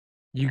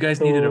 You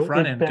guys needed a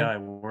front end guy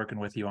working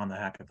with you on the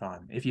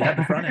hackathon. If you had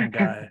the front end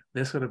guy,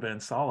 this would have been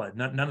solid.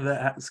 None of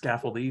that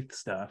Scaffold-Eth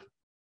stuff.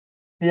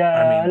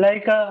 Yeah,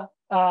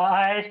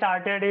 I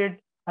started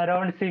it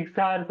around 6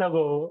 hours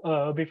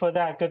ago, before the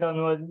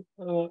hackathon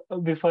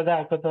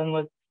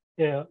was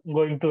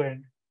going to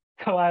end.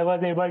 So I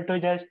was able to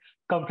just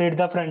complete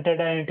the front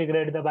end and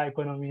integrate the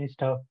Bioeconomy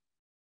stuff.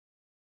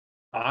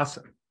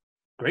 Awesome.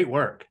 Great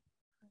work.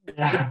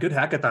 Yeah. Good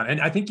hackathon. And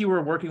I think you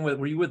were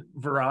you with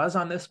Viraz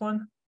on this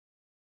one?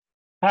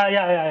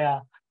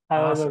 Yeah. I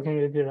was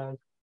working with Viraz.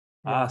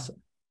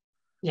 Awesome.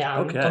 Yeah,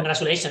 okay.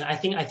 Congratulations. I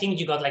think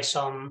you got like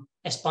some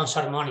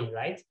sponsor money,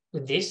 right?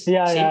 With this?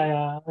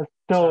 Yeah.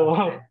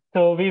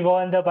 So we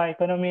won the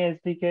Bioeconomy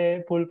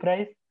SDK pool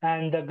prize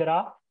and the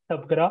graph,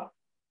 subgraph.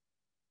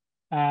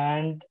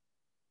 And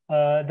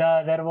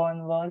the other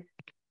one was,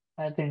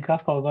 I think I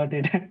forgot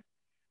it.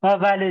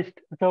 Valist.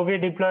 So we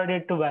deployed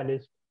it to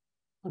Valist.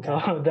 Okay.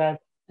 So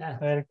that's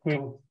very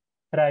quick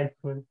prize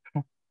pool.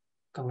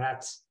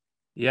 Congrats.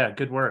 Yeah,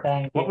 good work.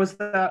 What was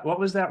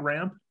that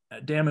ramp?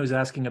 Damu's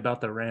asking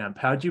about the ramp.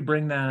 How'd you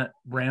bring that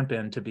ramp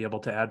in to be able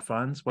to add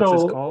funds? What's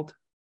this called?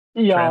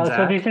 Yeah,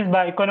 so this is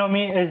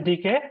Bioeconomy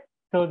SDK.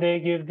 So they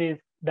give this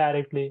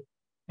directly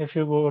if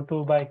you go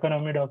to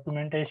bioeconomy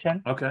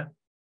documentation. Okay.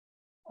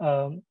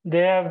 They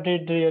have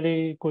did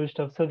really cool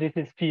stuff. So this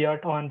is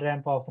fiat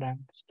on-ramp,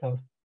 off-ramp stuff.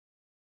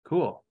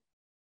 Cool.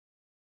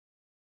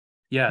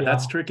 Yeah, Yeah.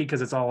 that's tricky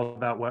because it's all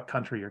about what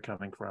country you're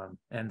coming from.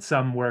 And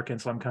some work in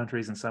some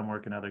countries and some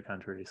work in other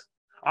countries.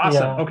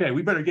 Awesome. Yeah. Okay,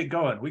 we better get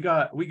going. We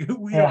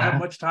don't Yeah. have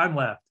much time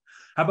left.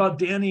 How about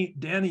Danny?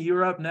 Danny,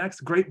 you're up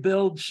next. Great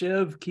build,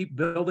 Shiv. Keep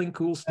building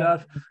cool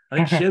stuff. I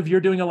think Shiv, you're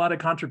doing a lot of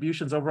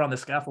contributions over on the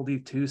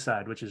Scaffold-Eth 2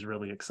 side, which is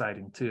really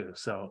exciting too.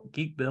 So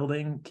keep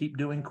building, keep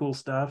doing cool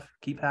stuff,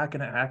 keep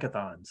hacking at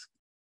hackathons,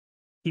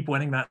 keep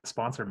winning that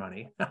sponsor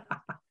money.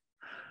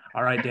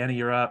 All right, Danny,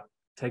 you're up.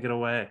 Take it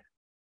away.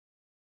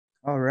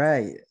 All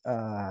right.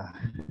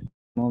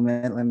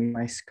 Moment, let me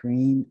my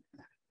screen.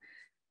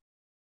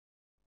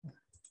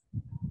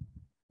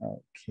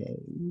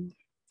 Okay.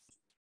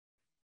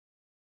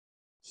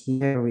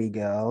 Here we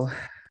go.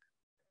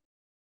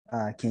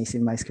 Can you see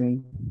my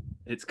screen?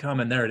 It's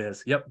coming. There it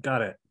is. Yep,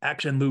 got it.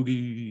 Action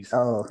Loogies.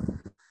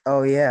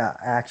 Oh yeah,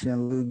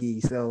 Action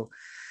Loogies. So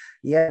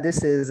yeah,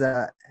 this is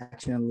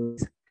Action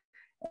Loogies,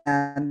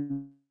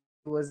 and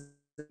it was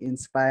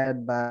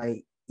inspired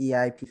by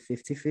EIP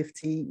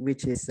 5050,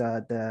 which is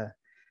the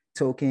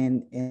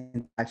token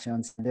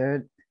interaction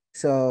standard.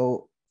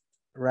 So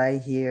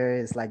right here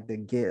is like the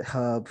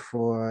GitHub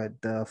for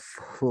the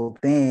full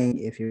thing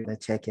if you want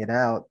to check it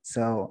out.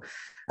 So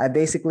I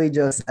basically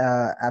just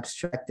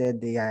abstracted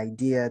the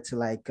idea to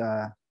like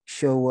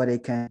show what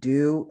it can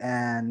do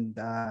and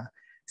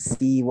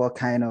see what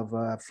kind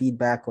of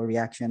feedback or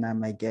reaction I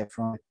might get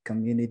from the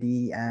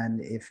community.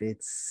 And if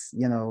it's,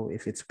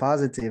 if it's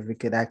positive, we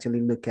could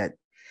actually look at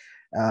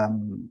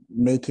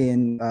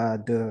making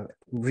the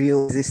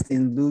real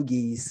existing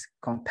Loogies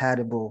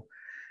compatible.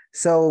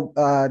 So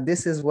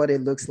this is what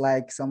it looks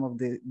like. Some of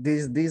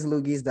these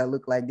Loogies that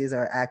look like these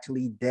are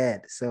actually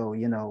dead. So,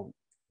 you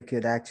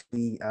could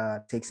actually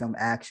take some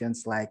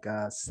actions like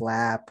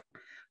slap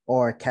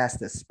or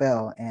cast a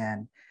spell.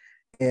 And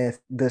if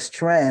the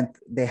strength,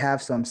 they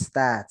have some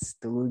stats,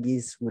 the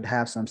Loogies would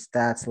have some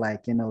stats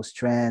like,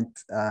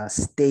 strength,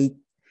 state,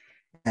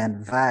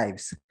 and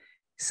vibes.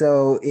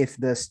 So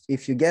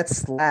if you get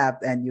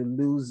slapped and you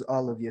lose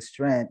all of your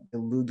strength, the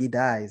Loogie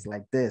dies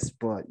like this,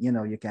 but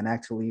you can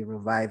actually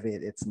revive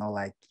it. It's not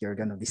like you're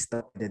gonna be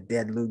stuck with a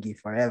dead Loogie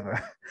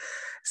forever.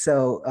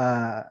 So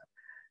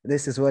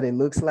this is what it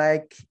looks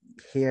like.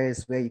 Here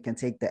is where you can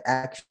take the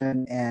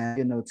action,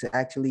 and to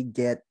actually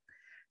get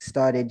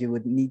started, you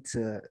would need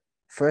to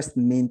first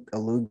mint a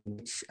Loogie,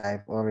 which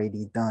I've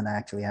already done. I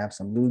actually have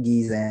some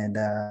Loogies, and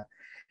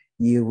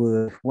you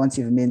would, once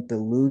you've mint the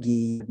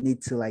Loogie, you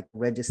need to like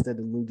register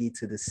the Loogie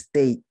to the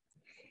state.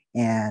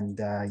 And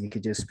you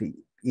could just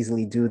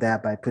easily do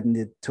that by putting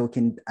the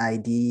token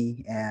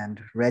ID and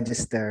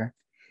register.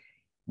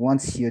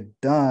 Once you're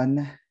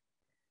done,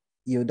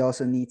 you'd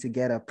also need to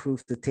get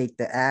approved to take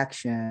the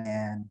action.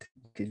 And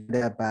you could do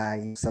that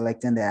by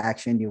selecting the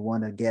action you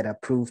want to get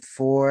approved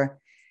for.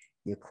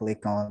 You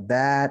click on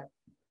that.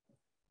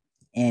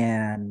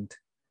 And,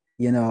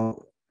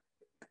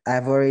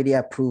 I've already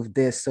approved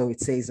this, so it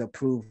says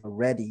approved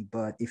already,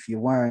 but if you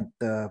weren't,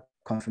 the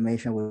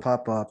confirmation will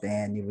pop up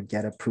and you would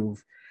get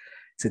approved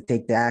to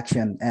take the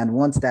action. And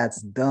once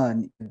that's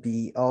done, you'd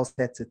be all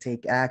set to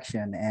take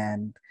action.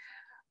 And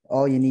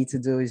all you need to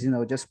do is,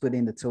 just put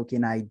in the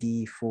token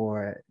ID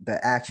for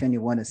the action you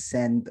want to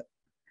send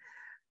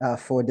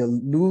for the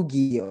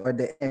Loogie or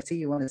the NFT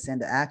you want to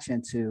send the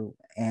action to.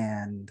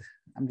 And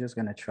I'm just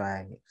going to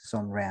try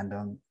some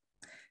random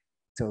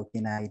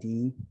token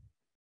ID.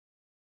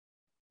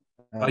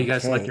 Oh, you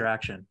guys select your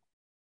action.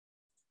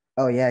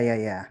 Oh,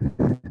 yeah.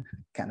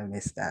 Kind of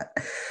missed that.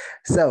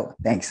 So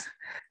thanks.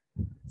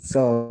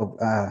 So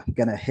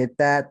gonna hit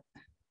that.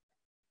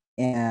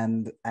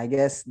 And I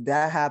guess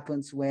that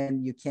happens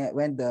when you can't,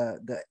 when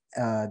the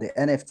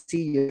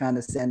NFT you're trying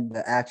to send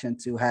the action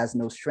to has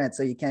no strength.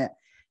 So you can't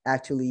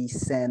actually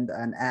send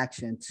an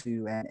action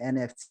to an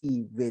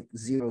NFT with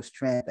 0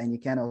 strength. And you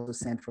can also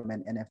send from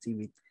an NFT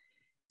with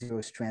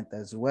 0 strength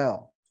as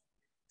well.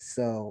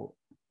 So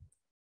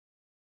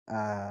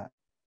I'm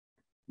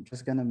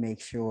just gonna make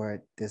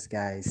sure this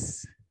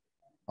guy's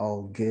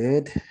all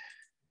good.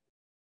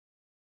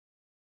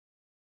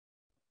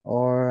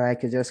 Or I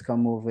could just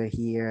come over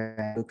here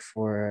and look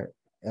for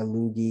a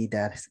Loogie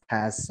that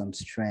has some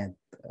strength,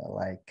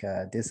 like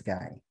this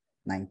guy.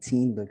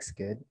 19 looks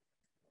good.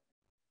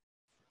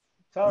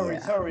 Sorry,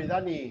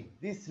 Danny.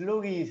 This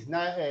Loogie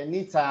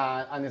needs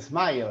a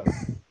smile.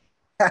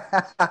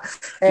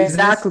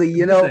 Exactly,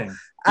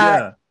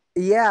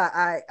 Yeah.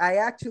 I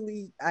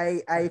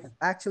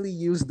actually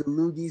used the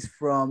Loogies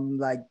from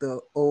like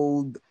the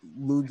old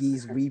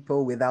Loogies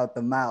repo without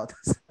the mouth.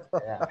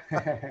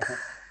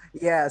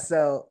 Yeah,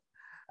 so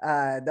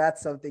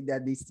that's something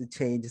that needs to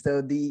change.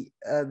 So the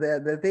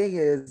thing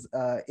is,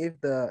 if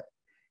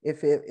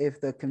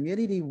the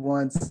community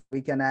wants,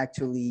 we can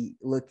actually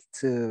look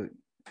to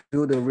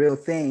do the real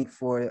thing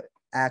for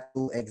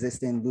actual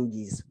existing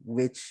Loogies,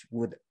 which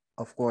would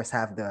of course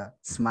have the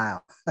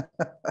smile.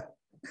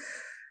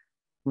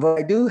 But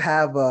I do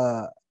have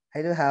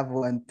I do have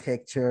one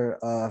picture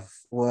of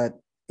what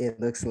it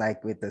looks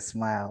like with the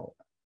smile.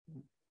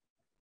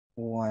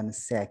 1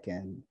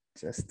 second,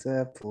 just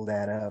to pull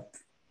that up.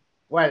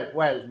 Well,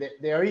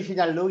 the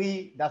original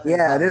Loogie doesn't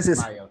Yeah, have this a is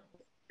smile.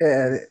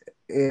 yeah,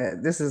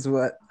 this is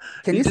what.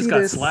 Can he you just see got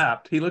this?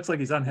 slapped. He looks like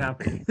he's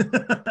unhappy.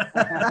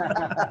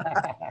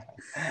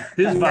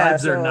 His Yeah,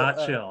 vibes are so,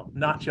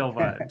 not chill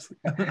vibes.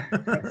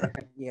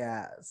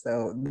 yeah,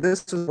 so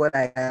this is what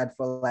I had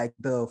for like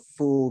the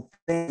full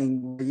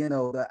thing. You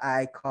know, the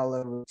eye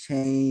color will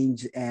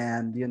change,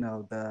 and you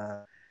know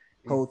the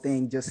whole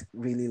thing just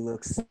really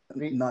looks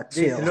not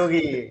chill.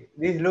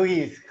 This Loogie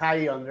is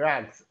high on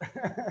drugs.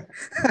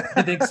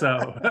 I think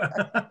so.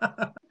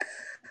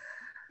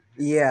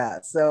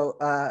 Yeah, so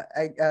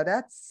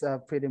that's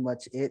pretty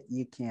much it.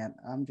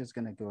 I'm just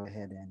gonna go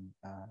ahead and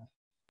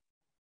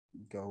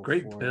go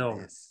Great for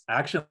build. this.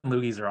 Action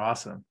Loogies are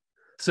awesome.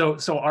 So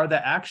are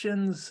the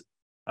actions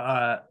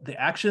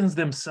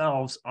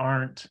themselves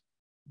aren't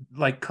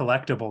like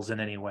collectibles in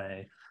any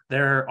way.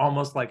 They're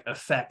almost like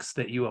effects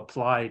that you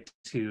apply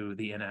to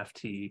the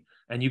NFT,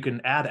 and you can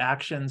add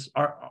actions.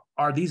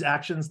 Are these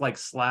actions like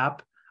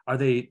slap? Are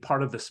they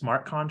part of the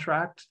smart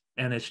contract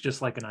and it's just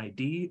like an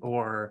ID,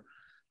 or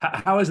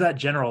how is that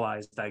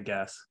generalized, I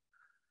guess?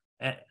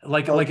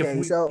 Like if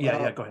we, so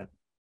go ahead.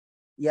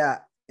 Yeah,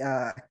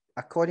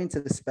 according to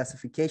the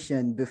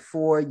specification,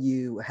 before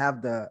you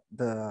have the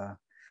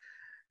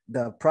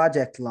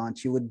project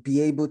launch, you would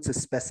be able to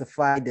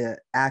specify the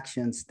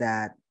actions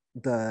that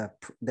the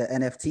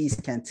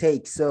NFTs can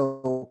take.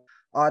 So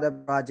other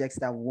projects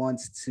that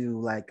wants to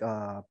like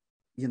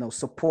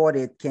support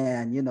it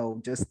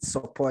can just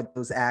support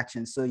those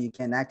actions. So you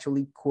can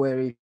actually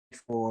query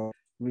for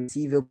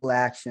receivable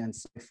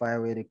actions. If I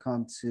were to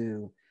come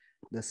to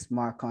the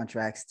smart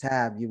contracts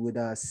tab, you would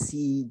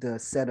see the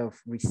set of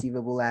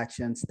receivable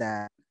actions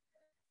that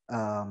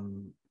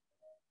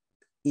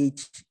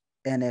each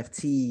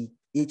NFT,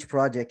 each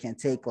project can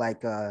take,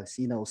 like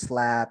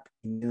slap,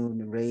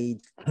 immune,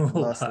 raid,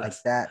 loss, like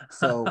that.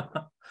 So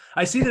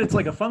I see that it's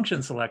like a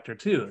function selector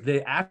too.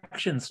 The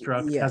action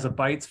struct has a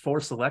bytes for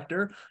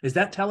selector. Is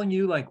that telling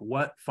you like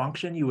what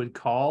function you would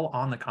call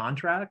on the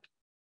contract?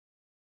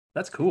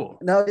 That's cool.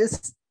 No,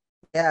 this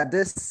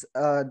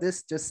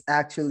just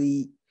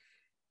actually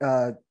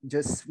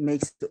just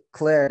makes it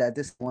clear that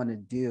this want to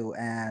do.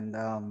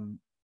 And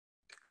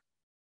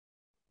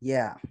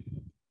yeah,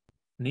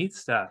 neat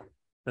stuff.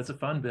 That's a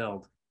fun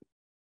build.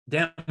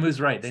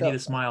 Damu's right. They need a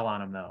smile on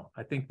them though.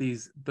 I think the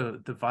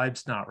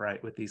vibe's not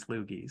right with these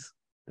Loogies.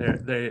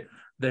 They're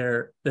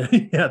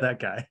yeah, that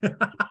guy.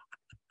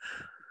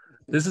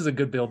 This is a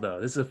good build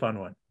though. This is a fun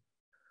one.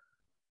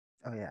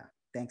 Oh yeah,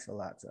 thanks a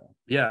lot. So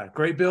yeah,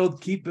 great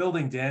build. Keep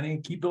building, Danny.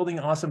 Keep building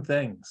awesome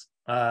things.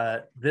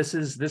 This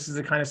is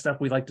the kind of stuff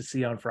we like to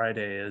see on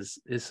Friday. Is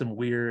some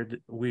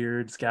weird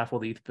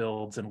Scaffold-Eth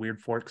builds and weird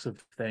forks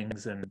of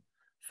things and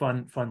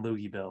fun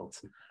Loogie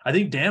builds. I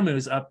think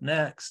Damu's up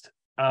next.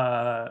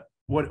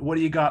 What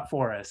do you got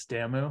for us,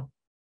 Damu?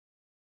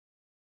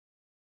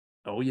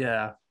 Oh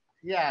yeah.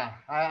 Yeah,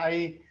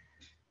 I'm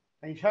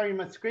sharing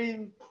my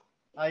screen.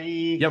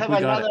 I have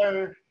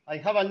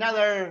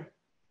another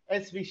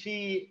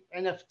SVG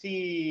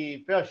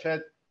NFT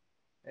project.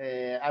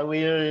 I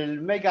will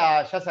make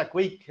just a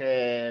quick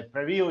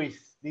preview.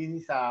 This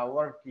is a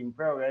work in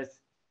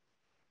progress.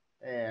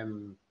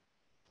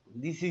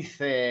 This is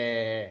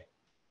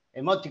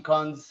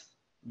emoticons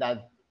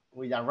that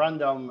with a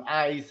random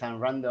eyes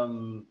and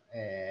random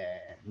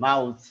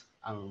mouth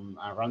and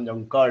a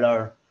random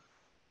color.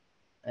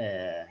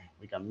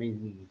 We can make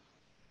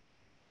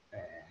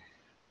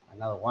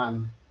another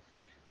one,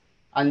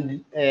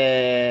 and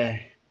this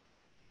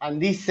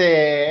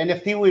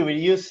NFT we will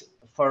use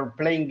for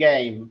playing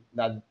game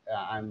that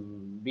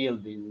I'm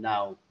building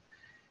now.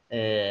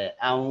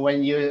 And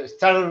when you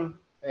start,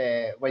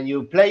 when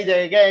you play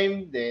the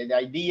game, the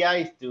idea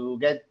is to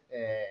get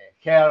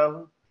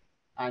hair,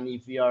 and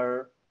if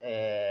your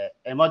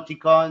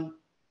emoticon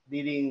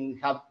didn't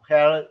have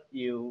hair,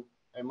 your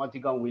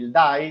emoticon will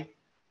die.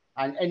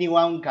 And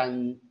anyone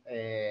can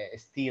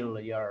steal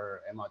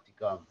your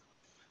emoticon.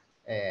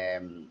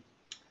 And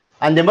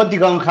the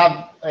emoticon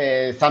have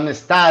some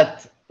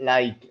stats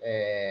like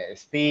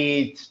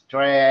speed,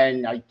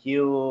 strength,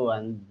 IQ,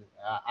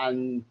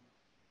 and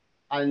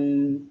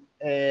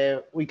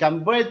we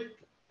can breed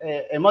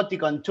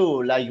emoticon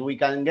too. Like we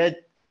can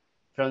get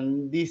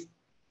from this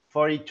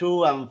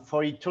 42 and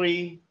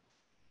 43.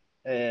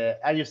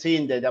 Are you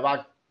seeing the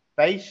back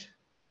page?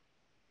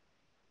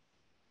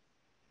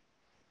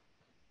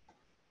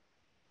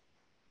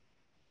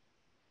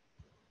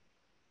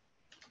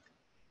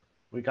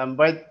 We can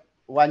breed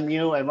one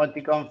new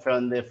emoticon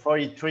from the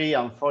 43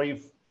 and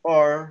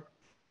 44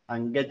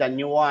 and get a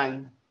new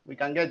one. We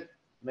can get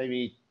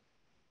maybe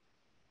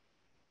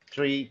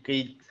 3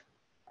 kits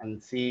and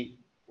see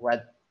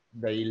what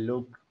they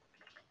look.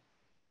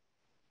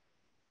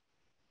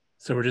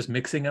 So we're just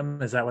mixing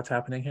them? Is that what's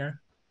happening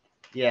here?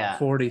 Yeah.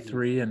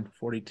 43 and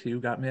 42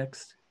 got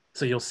mixed.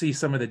 So you'll see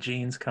some of the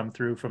genes come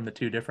through from the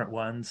two different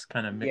ones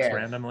kind of mixed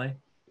randomly.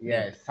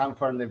 Yes, some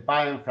from the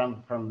parent,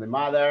 from the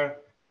mother,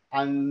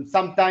 and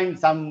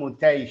sometimes some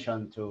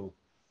mutation too.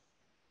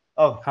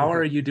 Oh, how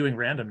are you doing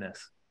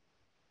randomness?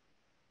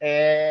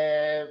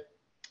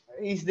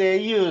 It's the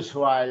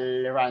usual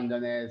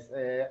randomness.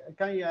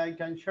 I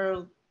can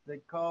share the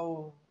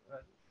code.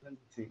 Let me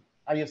see.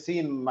 Are you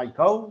seeing my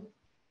code?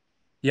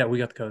 Yeah, we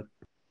got the code.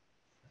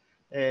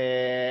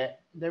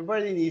 The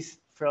wording is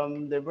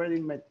from the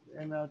wording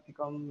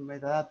emoticon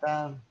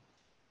metadata.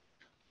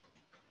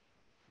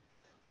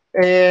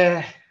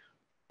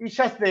 It's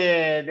just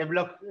the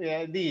block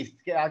this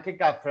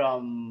kickup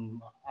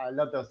from a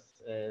lot of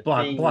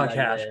block like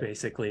hash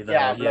basically though.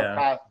 Yeah, block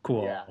hash.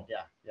 Cool. Yeah.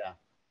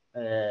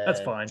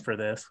 That's fine for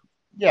this.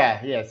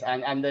 Yeah, yes,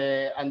 and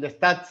the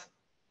stats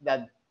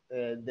that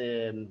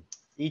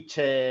each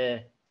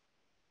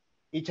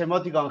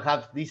emoticon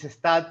has these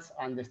stats,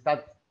 and the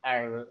stats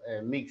are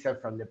mixed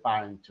from the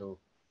parent too.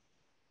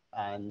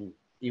 And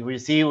if we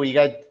see, we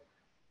get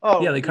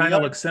yeah, they kind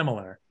of look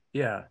similar.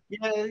 Yeah.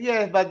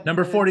 Yeah, but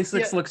number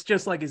 46 looks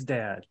just like his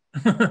dad.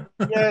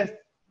 yes,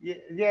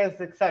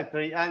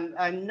 exactly.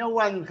 And no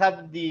one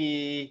have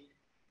the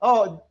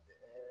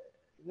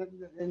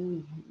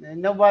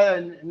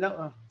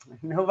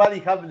nobody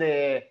have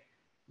the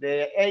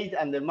 8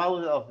 and the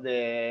mouth of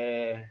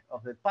the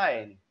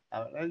parent.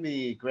 Let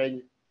me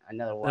create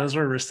another one. Those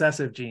were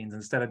recessive genes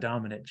instead of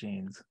dominant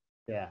genes.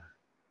 Yeah.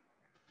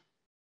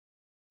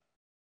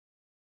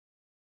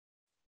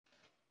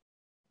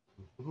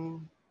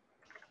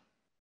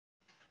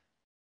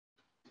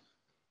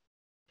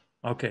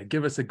 Okay,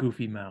 give us a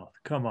goofy mouth.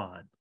 Come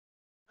on.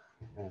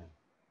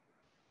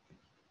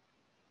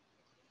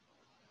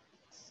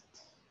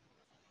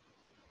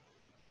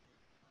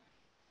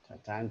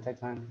 Take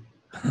time.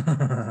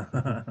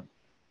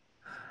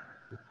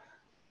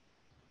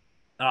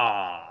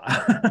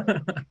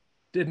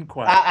 Didn't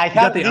quite. I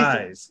have the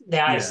eyes. The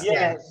eyes.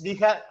 Yeah.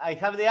 I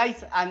have the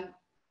eyes,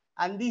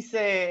 and these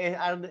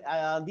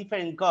are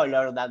different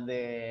color than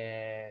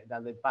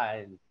the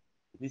parent.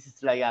 This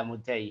is like a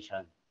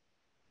mutation.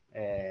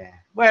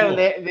 Well,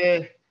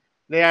 cool.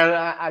 There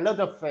are a lot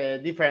of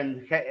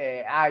different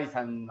eyes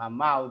and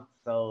mouth,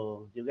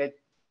 so you get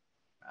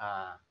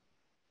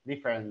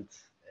different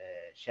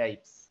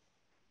shapes.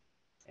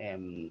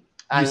 You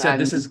said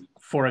this is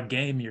for a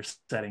game you're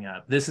setting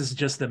up. This is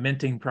just the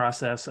minting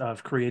process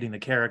of creating the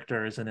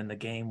characters, and then the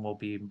game will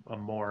be a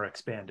more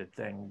expanded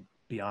thing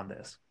beyond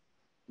this.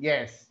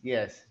 Yes.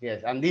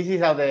 And this is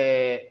how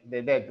the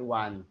dead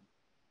one,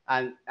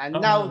 and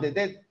now the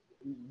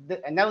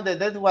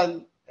dead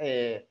one.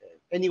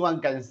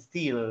 Anyone can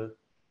steal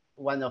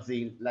one of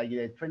the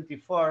the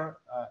 24.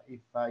 If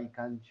I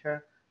can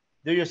share,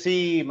 do you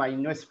see my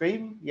new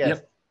screen? Yes.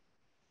 Yep.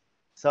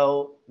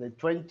 So the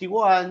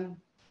 21.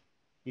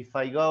 If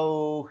I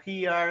go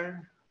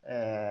here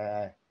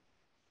and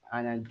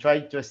I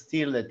try to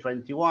steal the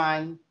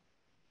 21,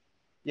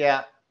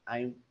 yeah,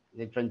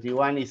 the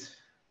 21 is.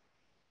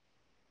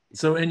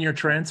 So in your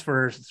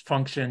transfer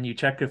function, you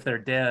check if they're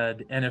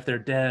dead, and if they're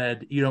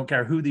dead, you don't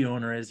care who the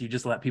owner is. You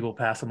just let people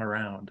pass them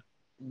around.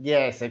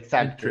 Yes,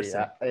 exactly.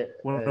 Interesting.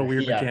 What a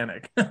weird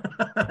mechanic.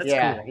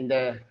 Yeah, cool. in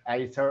the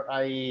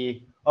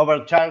I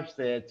overcharged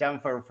the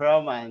transfer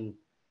from, and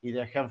if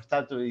the health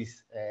status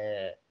is.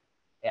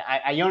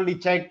 I only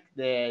check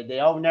the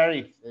owner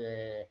if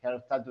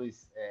health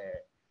status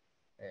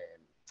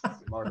is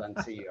more than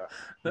 0.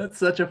 That's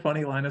such a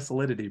funny line of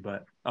solidity,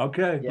 but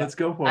okay, let's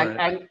go for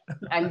it.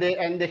 And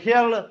the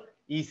health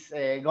is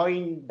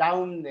going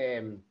down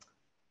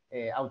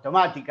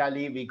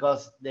automatically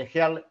because the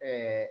health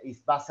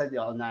is based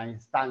on a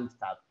instance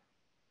tab.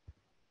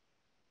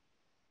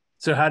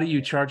 So how do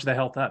you charge the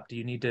health up? Do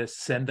you need to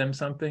send them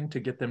something to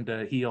get them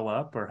to heal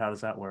up, or how does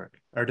that work?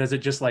 Or does it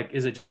just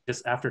is it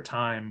just after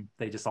time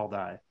they just all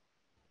die?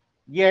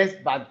 Yes,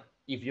 but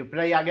if you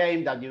play a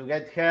game that you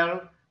get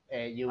health,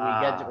 you will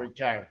get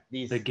recharge.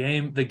 The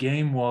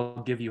game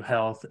will give you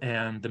health,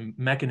 and the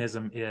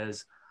mechanism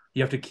is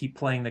you have to keep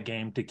playing the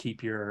game to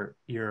keep your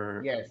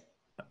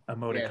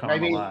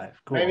emoticon alive.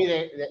 Cool.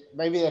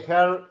 Maybe the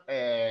health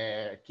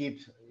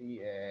keeps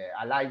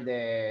alive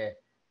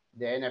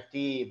the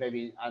NFT,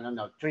 maybe, I don't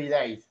know, 3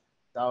 days.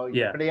 So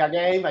you play a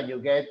game and you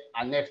get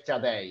an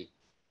extra day.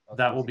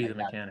 That will be the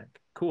mechanic.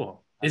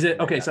 Cool. Is it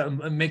okay? So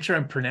make sure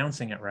I'm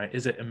pronouncing it right.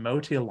 Is it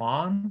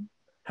Emotilon?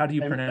 How do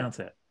you pronounce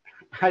it?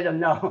 I don't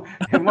know.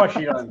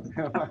 Emotilons.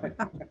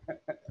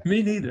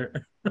 Me neither.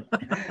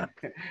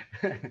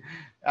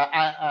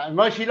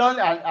 Emotilon,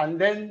 and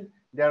then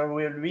there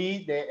will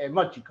be the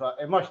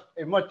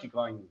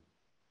emoticon.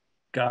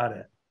 Got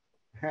it.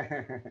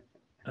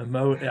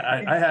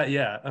 I had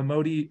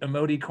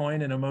emoti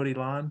coin and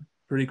emotilon.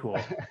 Pretty cool.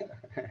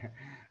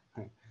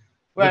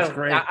 Well,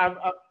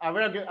 a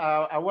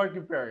work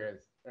in progress.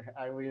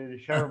 I will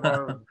share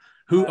more.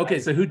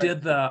 So who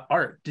did the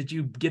art? Did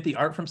you get the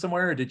art from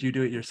somewhere, or did you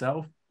do it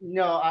yourself?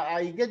 No,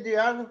 I get the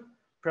art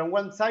from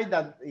one site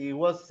that it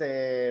was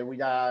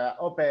with an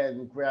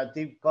open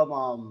Creative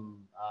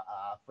Commons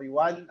free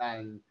one,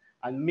 and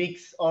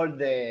mix all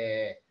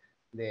the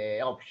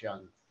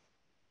options.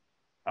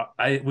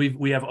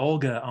 We have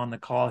Olga on the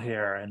call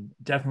here, and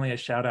definitely a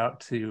shout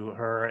out to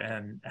her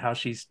and how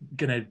she's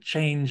gonna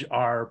change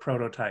our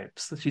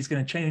prototypes. She's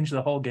gonna change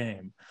the whole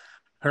game.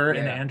 Her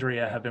and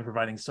Andrea have been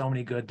providing so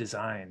many good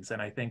designs,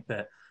 and I think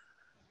that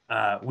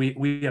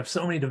we have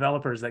so many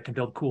developers that can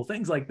build cool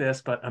things like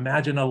this. But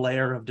imagine a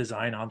layer of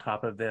design on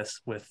top of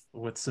this with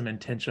some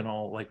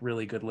intentional, like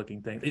really good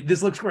looking things.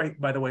 This looks great,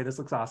 by the way. This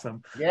looks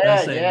awesome.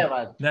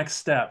 But next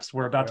steps,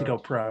 we're about to go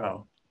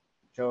pro.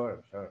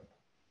 Sure.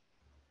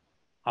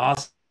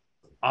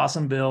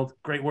 Awesome build.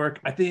 Great work.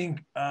 I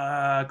think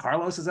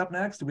Carlos is up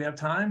next. Do we have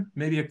time?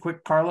 Maybe a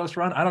quick Carlos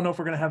run. I don't know if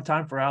we're going to have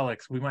time for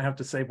Alex. We might have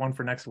to save one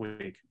for next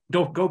week.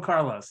 Go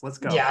Carlos. Let's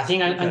go. Yeah, I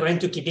think I'm going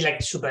to keep it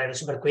like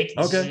super quick.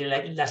 This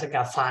is that's like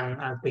a fun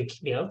and quick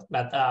build.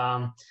 But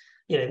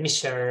yeah, let me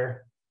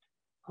share.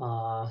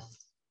 Can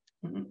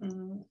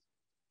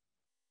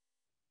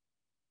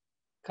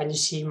you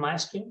see my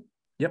screen?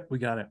 Yep, we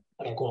got it.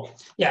 Okay, cool.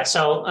 Yeah,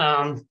 so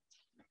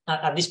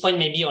at this point,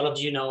 maybe all of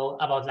you know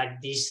about like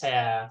this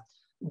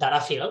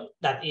data field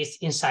that is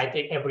inside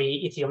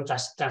every Ethereum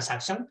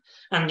transaction.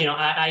 And, you know,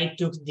 I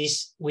took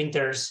this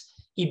winter's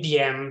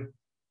EVM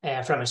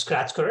from a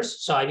scratch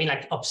course. So I've been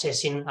like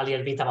obsessing a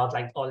little bit about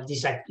like all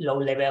this like low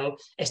level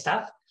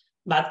stuff.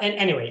 But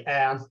anyway,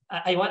 I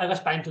was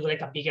planning to do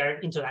like a bigger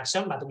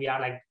introduction, but we are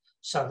like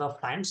short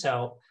of time.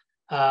 So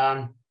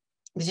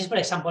this is, for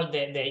example,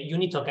 the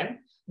unit token.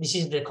 This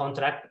is the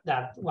contract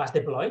that was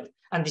deployed,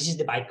 and this is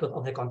the bytecode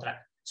of the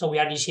contract. So we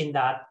are using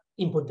that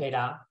input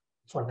data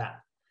for that.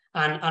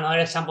 And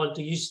another example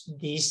to use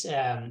this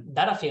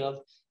data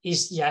field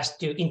is just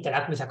to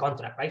interact with a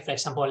contract, right? For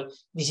example,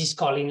 this is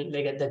calling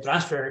like the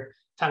transfer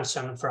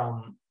function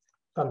from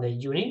the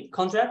unit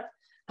contract,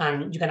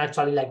 and you can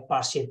actually like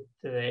parse it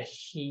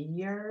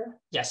here.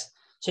 Yes.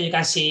 So you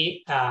can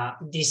see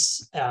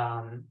this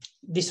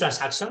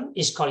transaction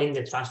is calling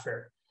the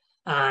transfer,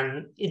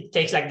 and it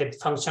takes like the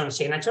function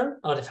signature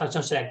or the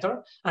function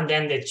selector, and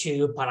then the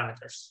two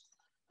parameters.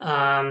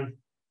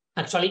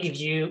 Actually, if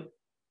you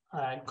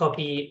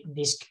copy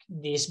this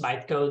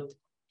bytecode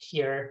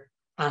here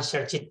and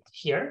search it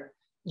here,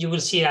 you will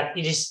see that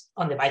it is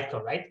on the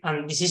bytecode, right?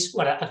 And this is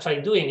what I'm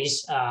actually doing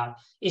is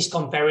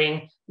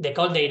comparing the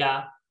call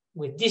data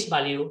with this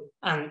value,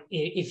 and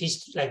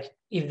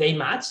if they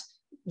match,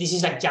 this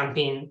is like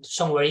jumping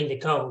somewhere in the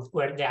code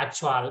where the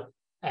actual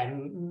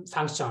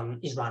function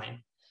is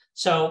running.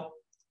 So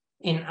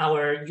in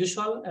our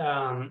usual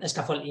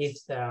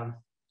Scaffold-Eth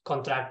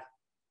contract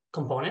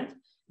component,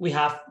 we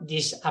have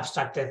this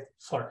abstracted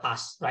for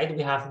us, right?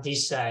 We have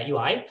this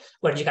UI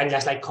where you can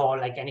just like call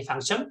like any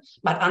function,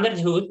 but under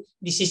the hood,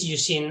 this is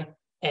using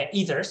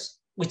Ethers,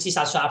 which is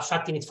also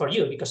abstracting it for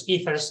you because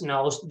Ethers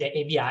knows the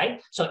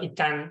ABI, so it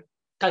can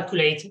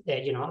calculate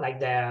the, you know, like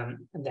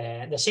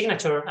the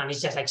signature, and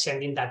it's just like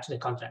sending that to the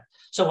contract.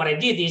 So what I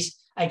did is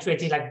I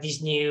created like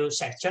this new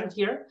section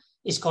here.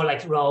 It's called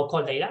like Raw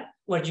Calldata,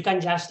 where you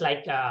can just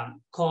like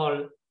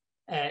call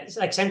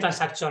like send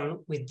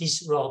transaction with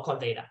this Raw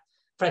Calldata.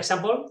 For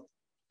example,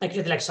 I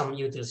created like some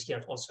utils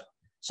here also.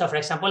 So for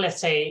example, let's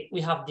say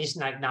we have this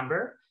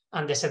number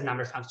and the set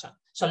number function.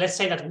 So let's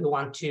say that we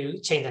want to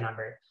change the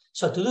number.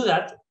 So to do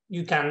that,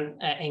 you can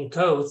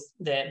encode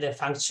the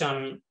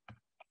function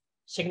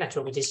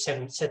signature, which is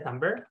set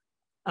number,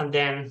 and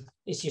then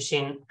it's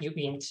using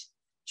uint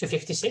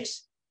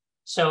 256.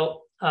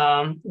 So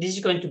this is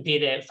going to be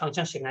the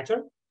function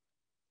signature.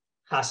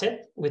 Has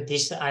it with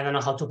this, I don't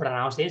know how to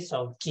pronounce this,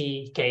 so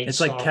key cage. It's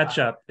like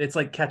ketchup. It's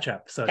like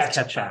ketchup. So it's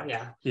ketchup.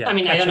 Yeah. I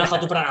mean, I don't know how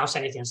to pronounce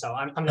anything, so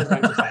I'm not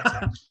going to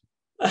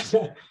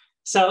try.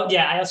 So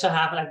yeah, I also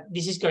have like,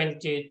 this is going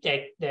to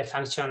take the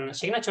function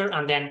signature,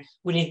 and then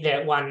we need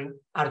the one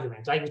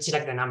argument, right, which is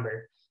like the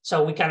number.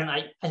 So we can,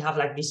 I have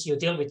like this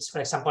util, which, for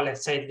example,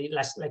 let's say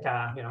like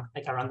a, you know,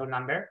 like a random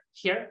number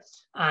here,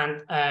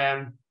 and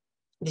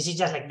this is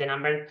just like the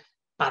number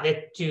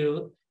padded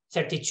to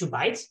 32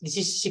 bytes. This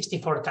is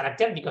 64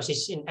 character because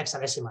it's in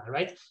hexadecimal,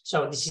 right?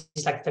 So this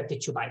is like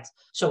 32 bytes.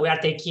 So we are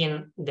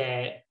taking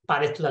the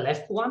padded to the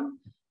left one.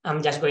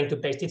 I'm just going to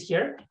paste it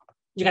here.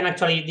 You can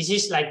actually, this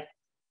is like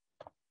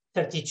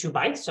 32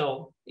 bytes,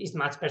 so it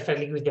matches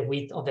perfectly with the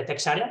width of the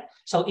text area.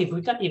 So if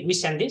we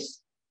send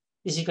this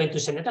is going to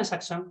send the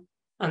transaction,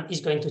 and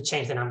it's going to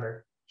change the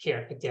number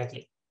here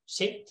directly.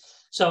 See?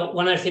 So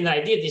one other thing that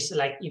I did is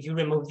like, if you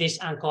remove this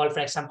and call,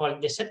 for example,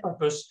 the set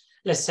purpose,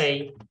 let's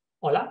say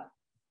hola.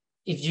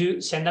 If you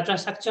send a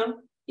transaction,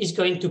 it's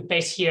going to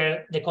paste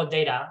here the code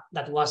data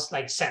that was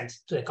like sent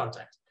to the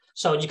contract.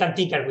 So you can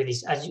tinker with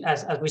this.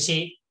 As we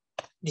see,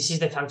 this is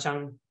the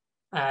function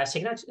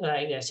signature.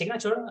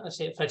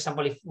 For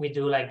example, if we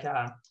do like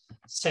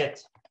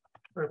set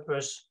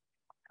purpose,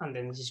 and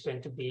then this is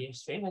going to be a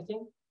string, I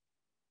think.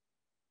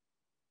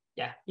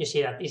 Yeah, you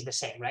see that is the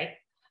same, right?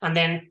 And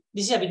then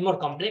this is a bit more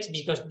complex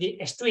because the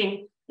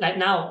string, like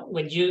now,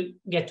 when you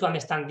get to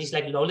understand this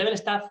like low level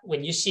stuff,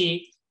 when you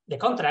see the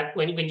contract,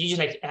 when you use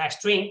like a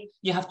string,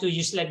 you have to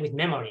use like with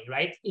memory,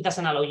 right? It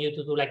doesn't allow you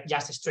to do like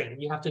just a string.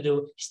 You have to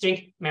do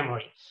string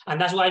memory. And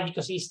that's why,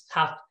 because it's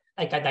have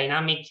like a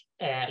dynamic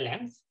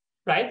length,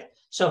 right?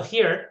 So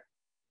here,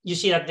 you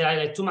see that there are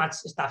like too much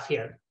stuff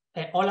here.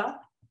 Hola,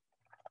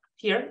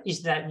 here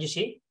is that you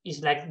see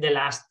is like the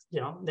last,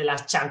 the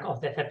last chunk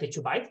of the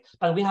 32 byte.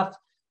 But we have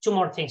two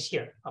more things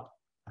here.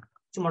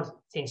 Two more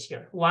things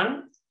here.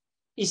 One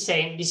is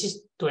saying this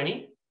is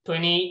 20.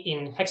 20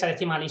 in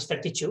hexadecimal is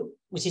 32,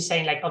 which is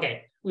saying like,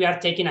 okay, we are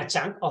taking a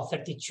chunk of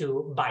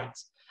 32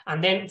 bytes.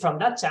 And then from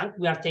that chunk,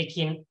 we are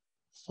taking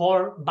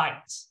 4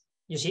 bytes.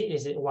 You see,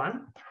 this is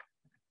 1,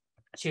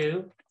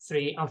 2,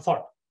 3, and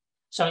 4.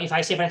 So if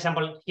I say, for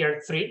example,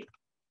 here 3,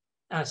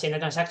 and send the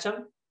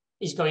transaction,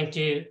 is going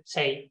to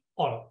say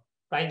all,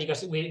 right?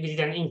 Because we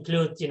didn't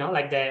include,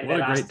 like the What a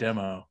last. great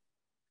demo.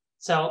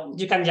 So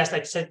you can just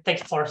like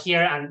take 4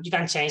 here, and you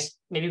can change.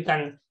 Maybe you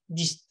can,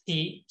 this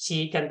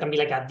C can be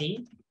like a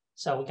D.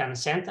 So we can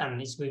send, and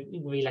it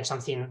will be like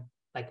something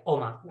like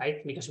OMA,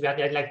 right? Because we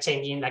are like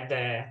changing like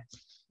the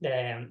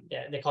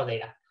call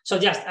data. So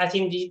just, I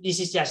think this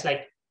is just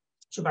like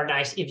super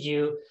nice. If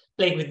you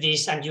play with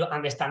this and you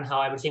understand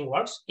how everything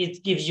works,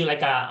 it gives you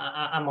like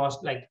a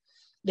most like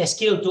the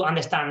skill to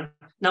understand.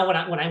 Now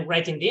when I'm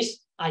writing this,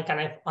 I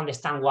kind of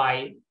understand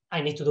why I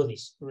need to do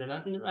this.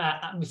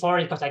 Before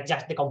it was like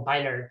just the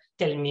compiler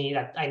telling me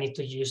that I need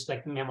to use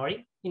like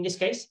memory in this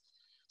case.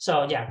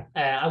 So yeah,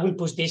 I will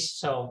push this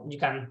so you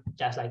can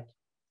just like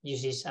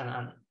use this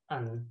and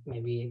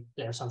maybe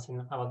learn something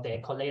about the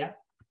call data.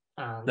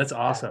 That's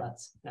awesome.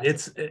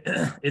 That's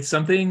it's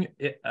something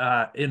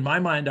in my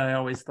mind. I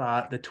always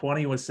thought the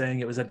 20 was saying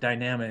it was a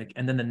dynamic,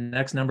 and then the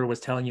next number was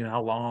telling you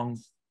how long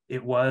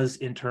it was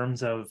in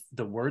terms of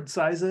the word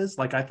sizes.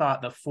 Like I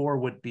thought the 4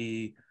 would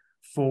be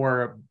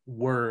 4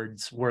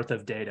 words worth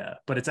of data,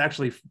 but it's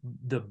actually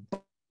the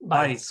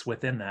bytes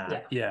within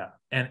that. Yeah.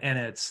 And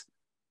it's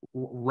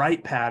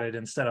right padded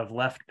instead of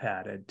left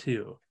padded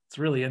too. It's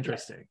really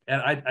interesting.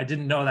 And I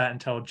didn't know that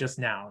until just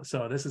now.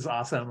 So this is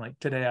awesome. Like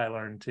today I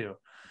learned too.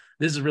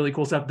 This is really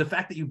cool stuff. The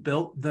fact that you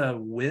built the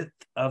width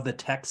of the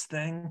text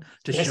thing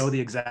to show the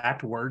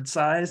exact word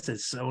size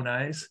is so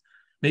nice.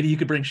 Maybe you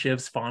could bring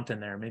Shiv's font in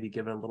there. Maybe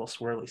give it a little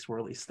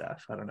swirly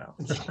stuff. I don't know.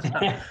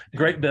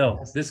 Great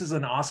build. This is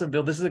an awesome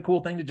build. This is a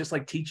cool thing to just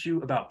like teach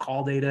you about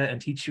call data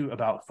and teach you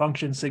about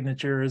function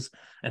signatures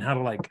and how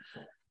to like,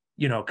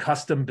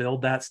 custom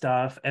build that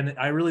stuff. And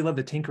I really love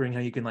the tinkering, how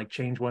you can like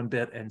change one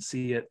bit and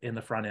see it in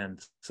the front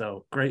end.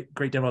 So great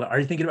demo. Are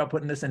you thinking about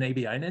putting this in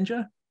ABI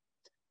Ninja?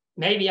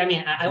 Maybe. I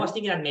mean, I was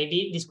thinking that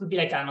maybe this could be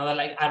like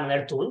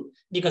another tool,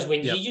 because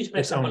when you use, for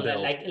example,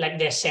 like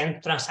the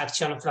send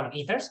transaction from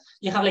ethers,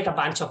 you have like a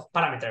bunch of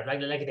parameters, like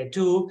the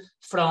to,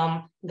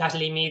 from, gas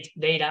limit,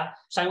 data.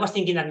 So I was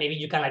thinking that maybe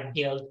you can like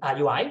build a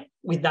UI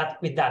with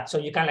that. So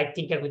you can like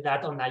tinker with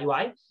that on the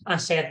UI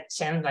and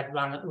send like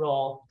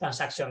raw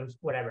transactions,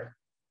 whatever.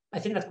 I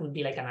think that could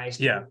be like a nice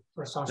tool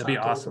for someone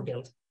to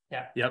build.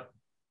 Yeah. Yep.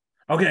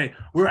 Okay,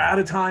 we're out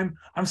of time.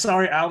 I'm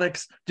sorry,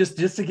 Alex. Just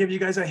to give you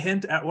guys a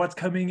hint at what's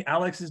coming,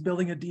 Alex is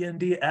building a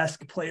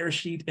D&D-esque player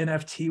sheet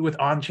NFT with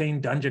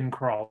on-chain dungeon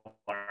crawler.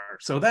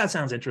 So that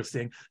sounds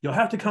interesting. You'll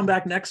have to come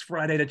back next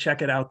Friday to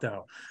check it out,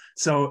 though.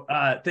 So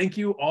thank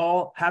you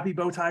all. Happy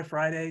Bowtie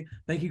Friday.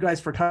 Thank you guys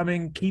for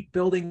coming. Keep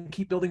building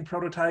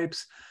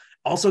prototypes.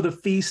 Also, the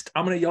feast,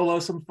 I'm going to YOLO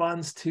some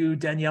funds to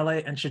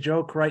Daniele and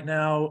Shijok right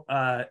now.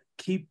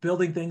 Keep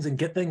building things and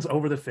get things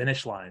over the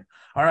finish line.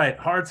 All right,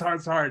 hearts.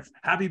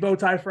 Happy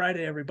Bowtie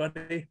Friday,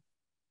 everybody.